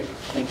right.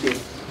 Thank you.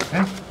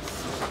 Okay.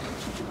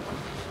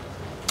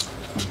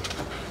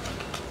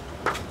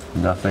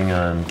 nothing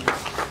on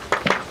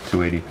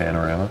 280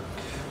 Panorama?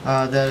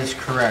 That is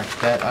correct.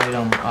 That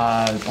item,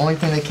 the only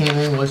thing that came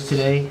in was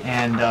today,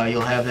 and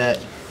you'll have that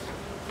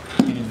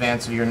in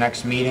advance of your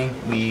next meeting.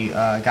 We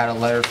got a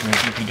letter from the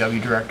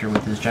DPW director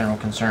with his general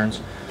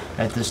concerns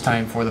at this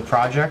time for the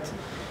project,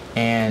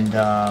 and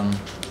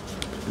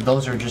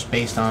those are just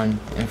based on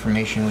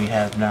information we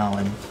have now,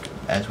 and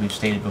as we've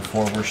stated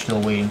before, we're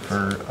still waiting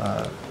for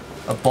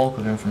a bulk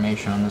of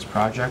information on this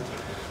project.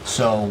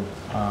 So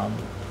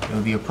it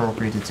would be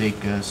appropriate to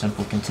take a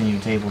simple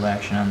continued tabled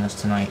action on this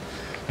tonight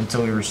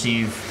until we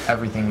receive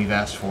everything we've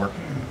asked for.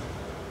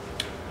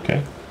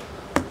 Okay.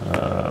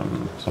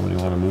 Somebody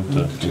want to move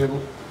Move to to?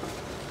 table.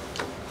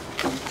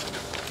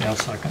 Yeah, I'll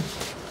second.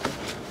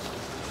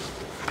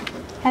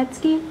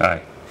 Hetzke,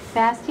 Aye.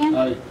 Bastian,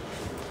 Aye.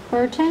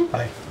 Burton,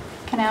 Aye.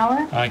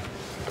 Canower, Aye.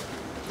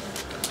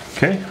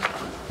 Okay,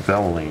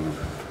 Valvoline,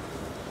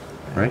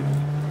 right?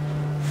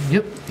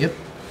 Yep.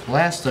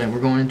 Last we're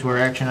going into our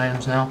action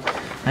items now.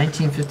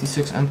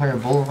 1956 Empire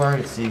Boulevard,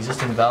 it's the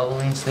existing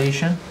Valvoline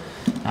station.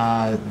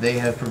 They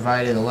have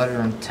provided a letter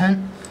of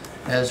intent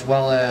as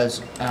well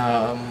as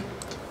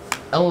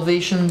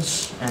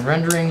elevations and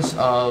renderings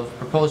of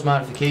proposed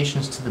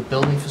modifications to the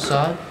building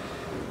facade.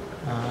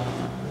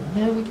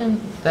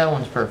 That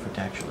one's perfect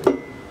actually.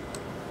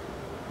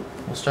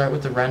 We'll start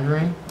with the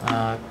rendering.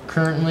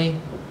 Currently,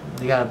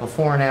 we got a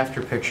before and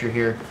after picture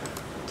here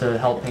to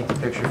help paint the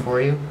picture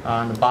for you.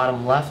 On the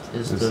bottom left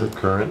is Is it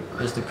current?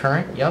 the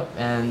current, yep,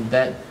 and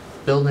that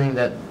building,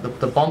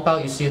 the bump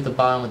out you see at the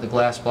bottom with the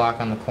glass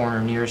block on the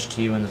corner nearest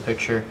to you in the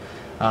picture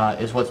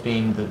is what's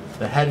being,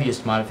 the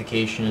heaviest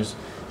modification is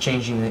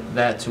changing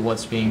that to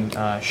what's being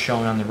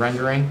shown on the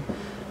rendering.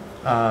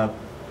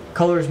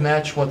 Colors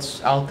match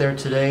what's out there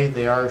today.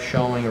 They are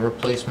showing a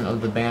replacement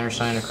of the banner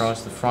sign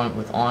across the front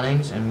with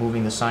awnings and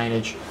moving the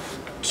signage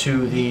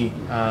to the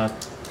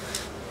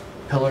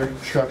pillar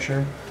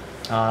structure,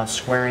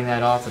 squaring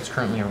that off. It's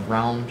currently a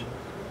round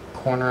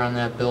corner on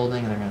that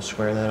building, and they're going to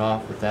square that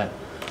off with that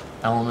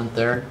element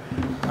there.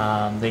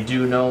 They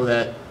do know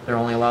that they're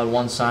only allowed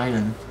one sign,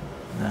 and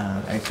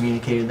I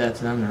communicated that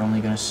to them. They're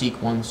only going to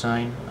seek one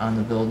sign on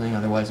the building,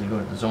 otherwise they go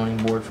to the zoning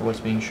board for what's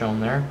being shown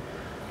there.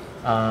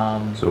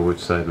 So which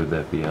side would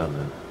that be on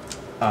then?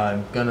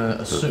 I'm gonna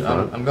assume,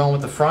 front? I'm going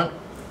with the front.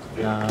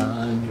 It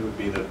would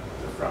be the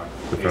front,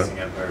 The front? facing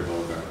Empire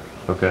Boulevard.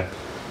 Okay.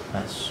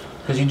 That's,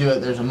 because you do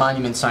it, there's a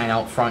monument sign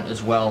out front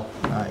as well,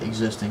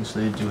 existing, so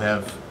they do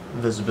have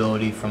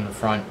visibility from the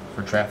front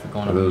for traffic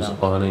going Are up and those down.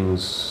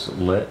 awnings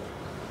lit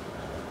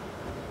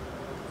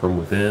from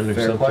within or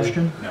Fair something?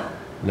 question. No.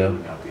 No? It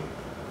would not be.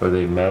 Are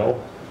they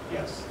metal?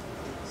 Yes.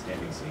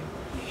 Standing seam.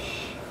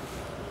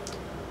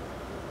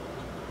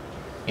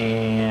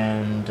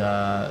 And,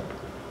 let's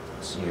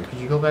see here, could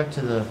you go back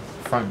to the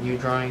front view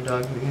drawing,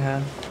 Doug, that you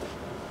had?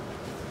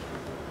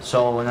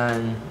 So, and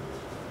then,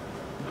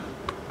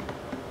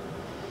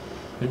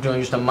 they're doing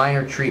just a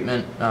minor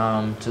treatment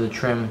to the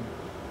trim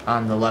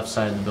on the left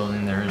side of the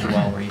building there as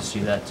well, where you see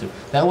that too.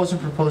 That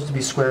wasn't proposed to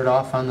be squared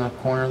off on the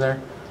corner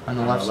there, on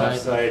the left side?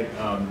 On the left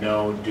side,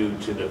 no, due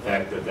to the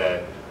fact that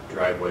that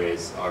driveway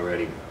is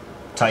already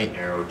Tight,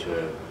 narrow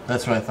to,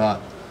 that's what I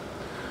thought.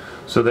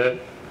 So that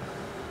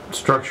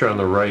structure on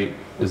the right,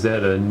 is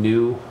that a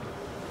new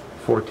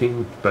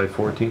 14 by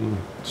 14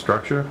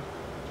 structure?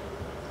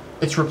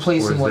 It's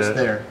replacing Where's what's that?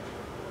 there.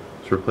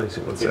 It's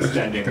replacing what's it's there.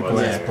 extending The what's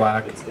glass there.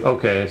 block.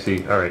 Okay, I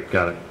see. All right,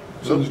 got it.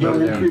 So there's no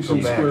Yeah, increase go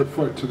in back. square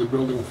foot to the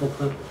building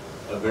footprint?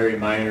 A very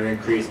minor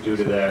increase due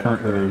to that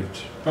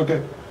curved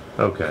Okay.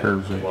 Okay.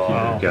 Curves it. wall.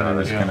 Yeah, got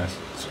Just it. kind of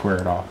square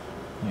it off.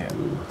 Yeah,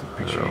 the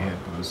picture you had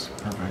was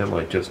That perfect.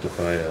 might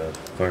justify a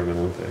fireman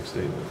impact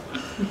statement.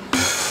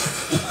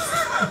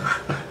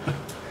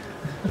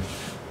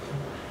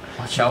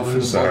 Watch out for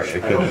the Sorry, bush. I I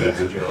know couldn't. that's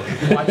a joke.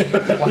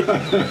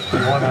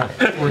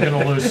 We're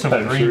gonna lose some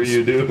I'm green, sure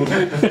you do.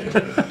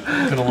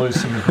 gonna lose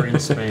some green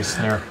space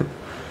there.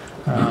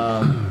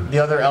 The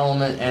other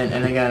element,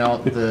 and again, all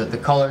the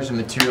colors and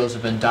materials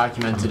have been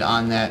documented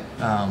on that,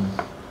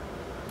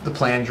 the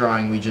plan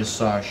drawing we just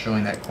saw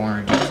showing that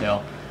corner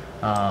detail.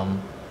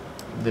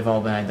 They've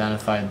all been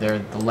identified there.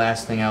 The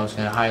last thing I was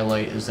going to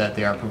highlight is that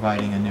they are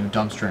providing a new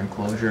dumpster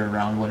enclosure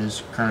around what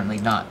is currently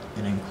not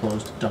an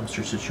enclosed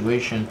dumpster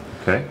situation,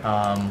 Okay.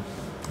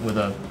 with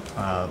a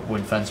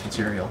wood fence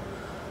material.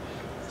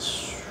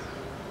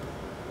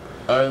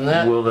 Other than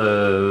that, Will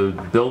the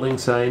building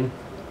sign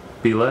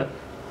be lit?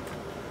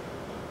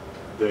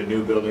 The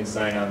new building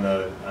sign on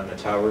the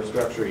tower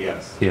structure,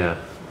 yes, Yeah.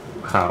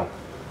 How?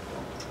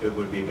 it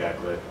would be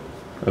backlit.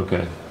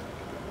 Okay.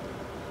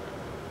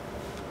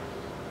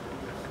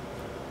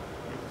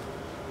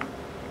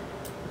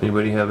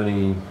 Anybody have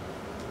any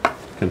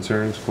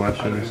concerns,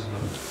 questions?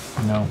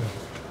 No.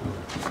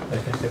 I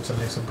think that's a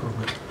nice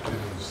improvement.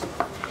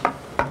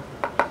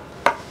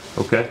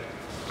 Okay.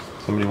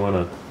 Somebody want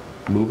to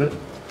move it?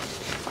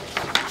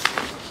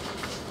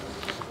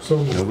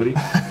 So Nobody?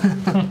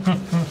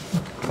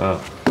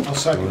 Wow. I'll Well,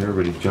 second.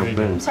 everybody jump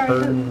in. I'm sorry,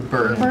 who? Burton.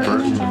 Burton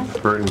and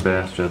Bastian. Burton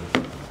Bastion.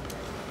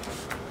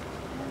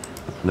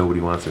 Nobody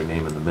wants their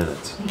name in the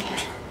minutes.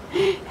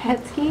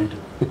 Hetzke,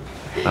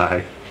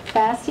 Aye.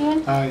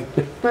 Bastian, Aye.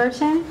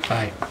 Burton,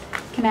 Aye.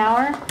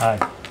 Canower, Aye.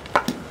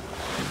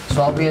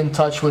 so I'll be in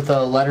touch with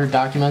a letter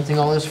documenting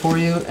all this for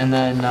you, and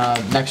then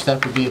next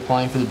step would be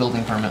applying for the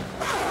building permit.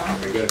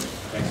 Very good,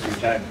 thanks for your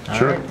time. All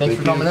Sure, right, thanks thank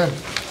for coming in.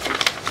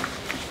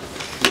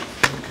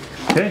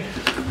 Okay.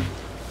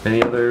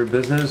 Any other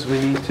business we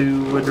need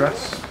to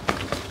address?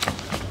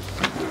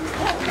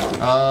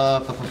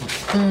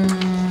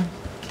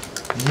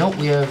 Nope,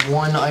 we have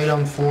one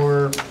item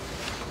for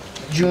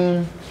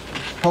June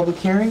public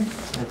hearing.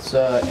 It's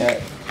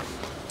at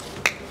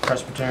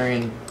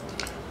Presbyterian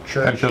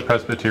Church. Penfield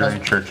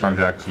Presbyterian Church on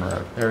Jackson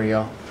Road. There we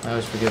go. I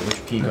always forget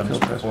which P comes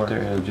before.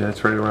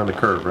 That's right around the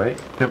curve, right?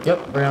 Yep,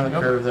 right on the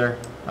curve there.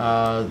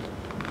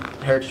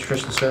 Heritage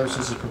Christian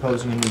Services is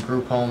proposing a new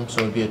group home,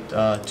 so it'd be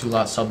a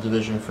two-lot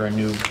subdivision for a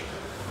new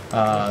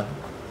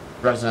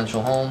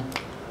residential home,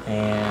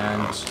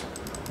 and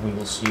we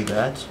will see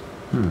that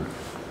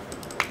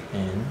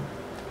in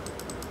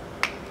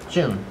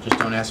June. Just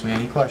don't ask me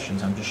any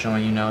questions. I'm just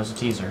showing you now as a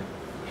teaser.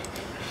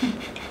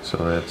 So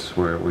that's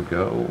where it would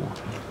go.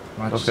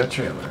 Watch Okay. the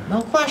trailer.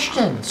 No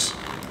questions.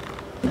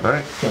 All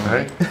right, all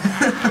right.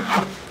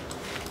 I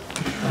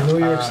know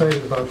you're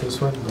excited about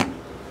this one, but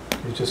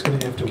you're just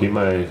gonna have to Keep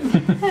wait.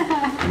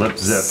 my lip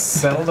zipped.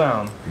 Settle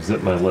down.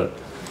 Zip my lip.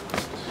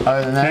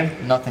 Other than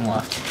that, nothing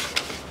left.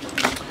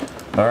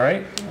 All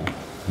right.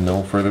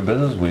 No further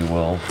business. We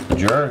will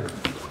adjourn.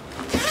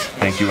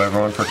 Thank you,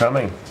 everyone, for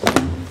coming.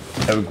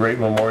 Have a great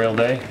Memorial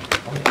Day.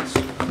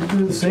 You're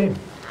doing the same.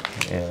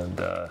 And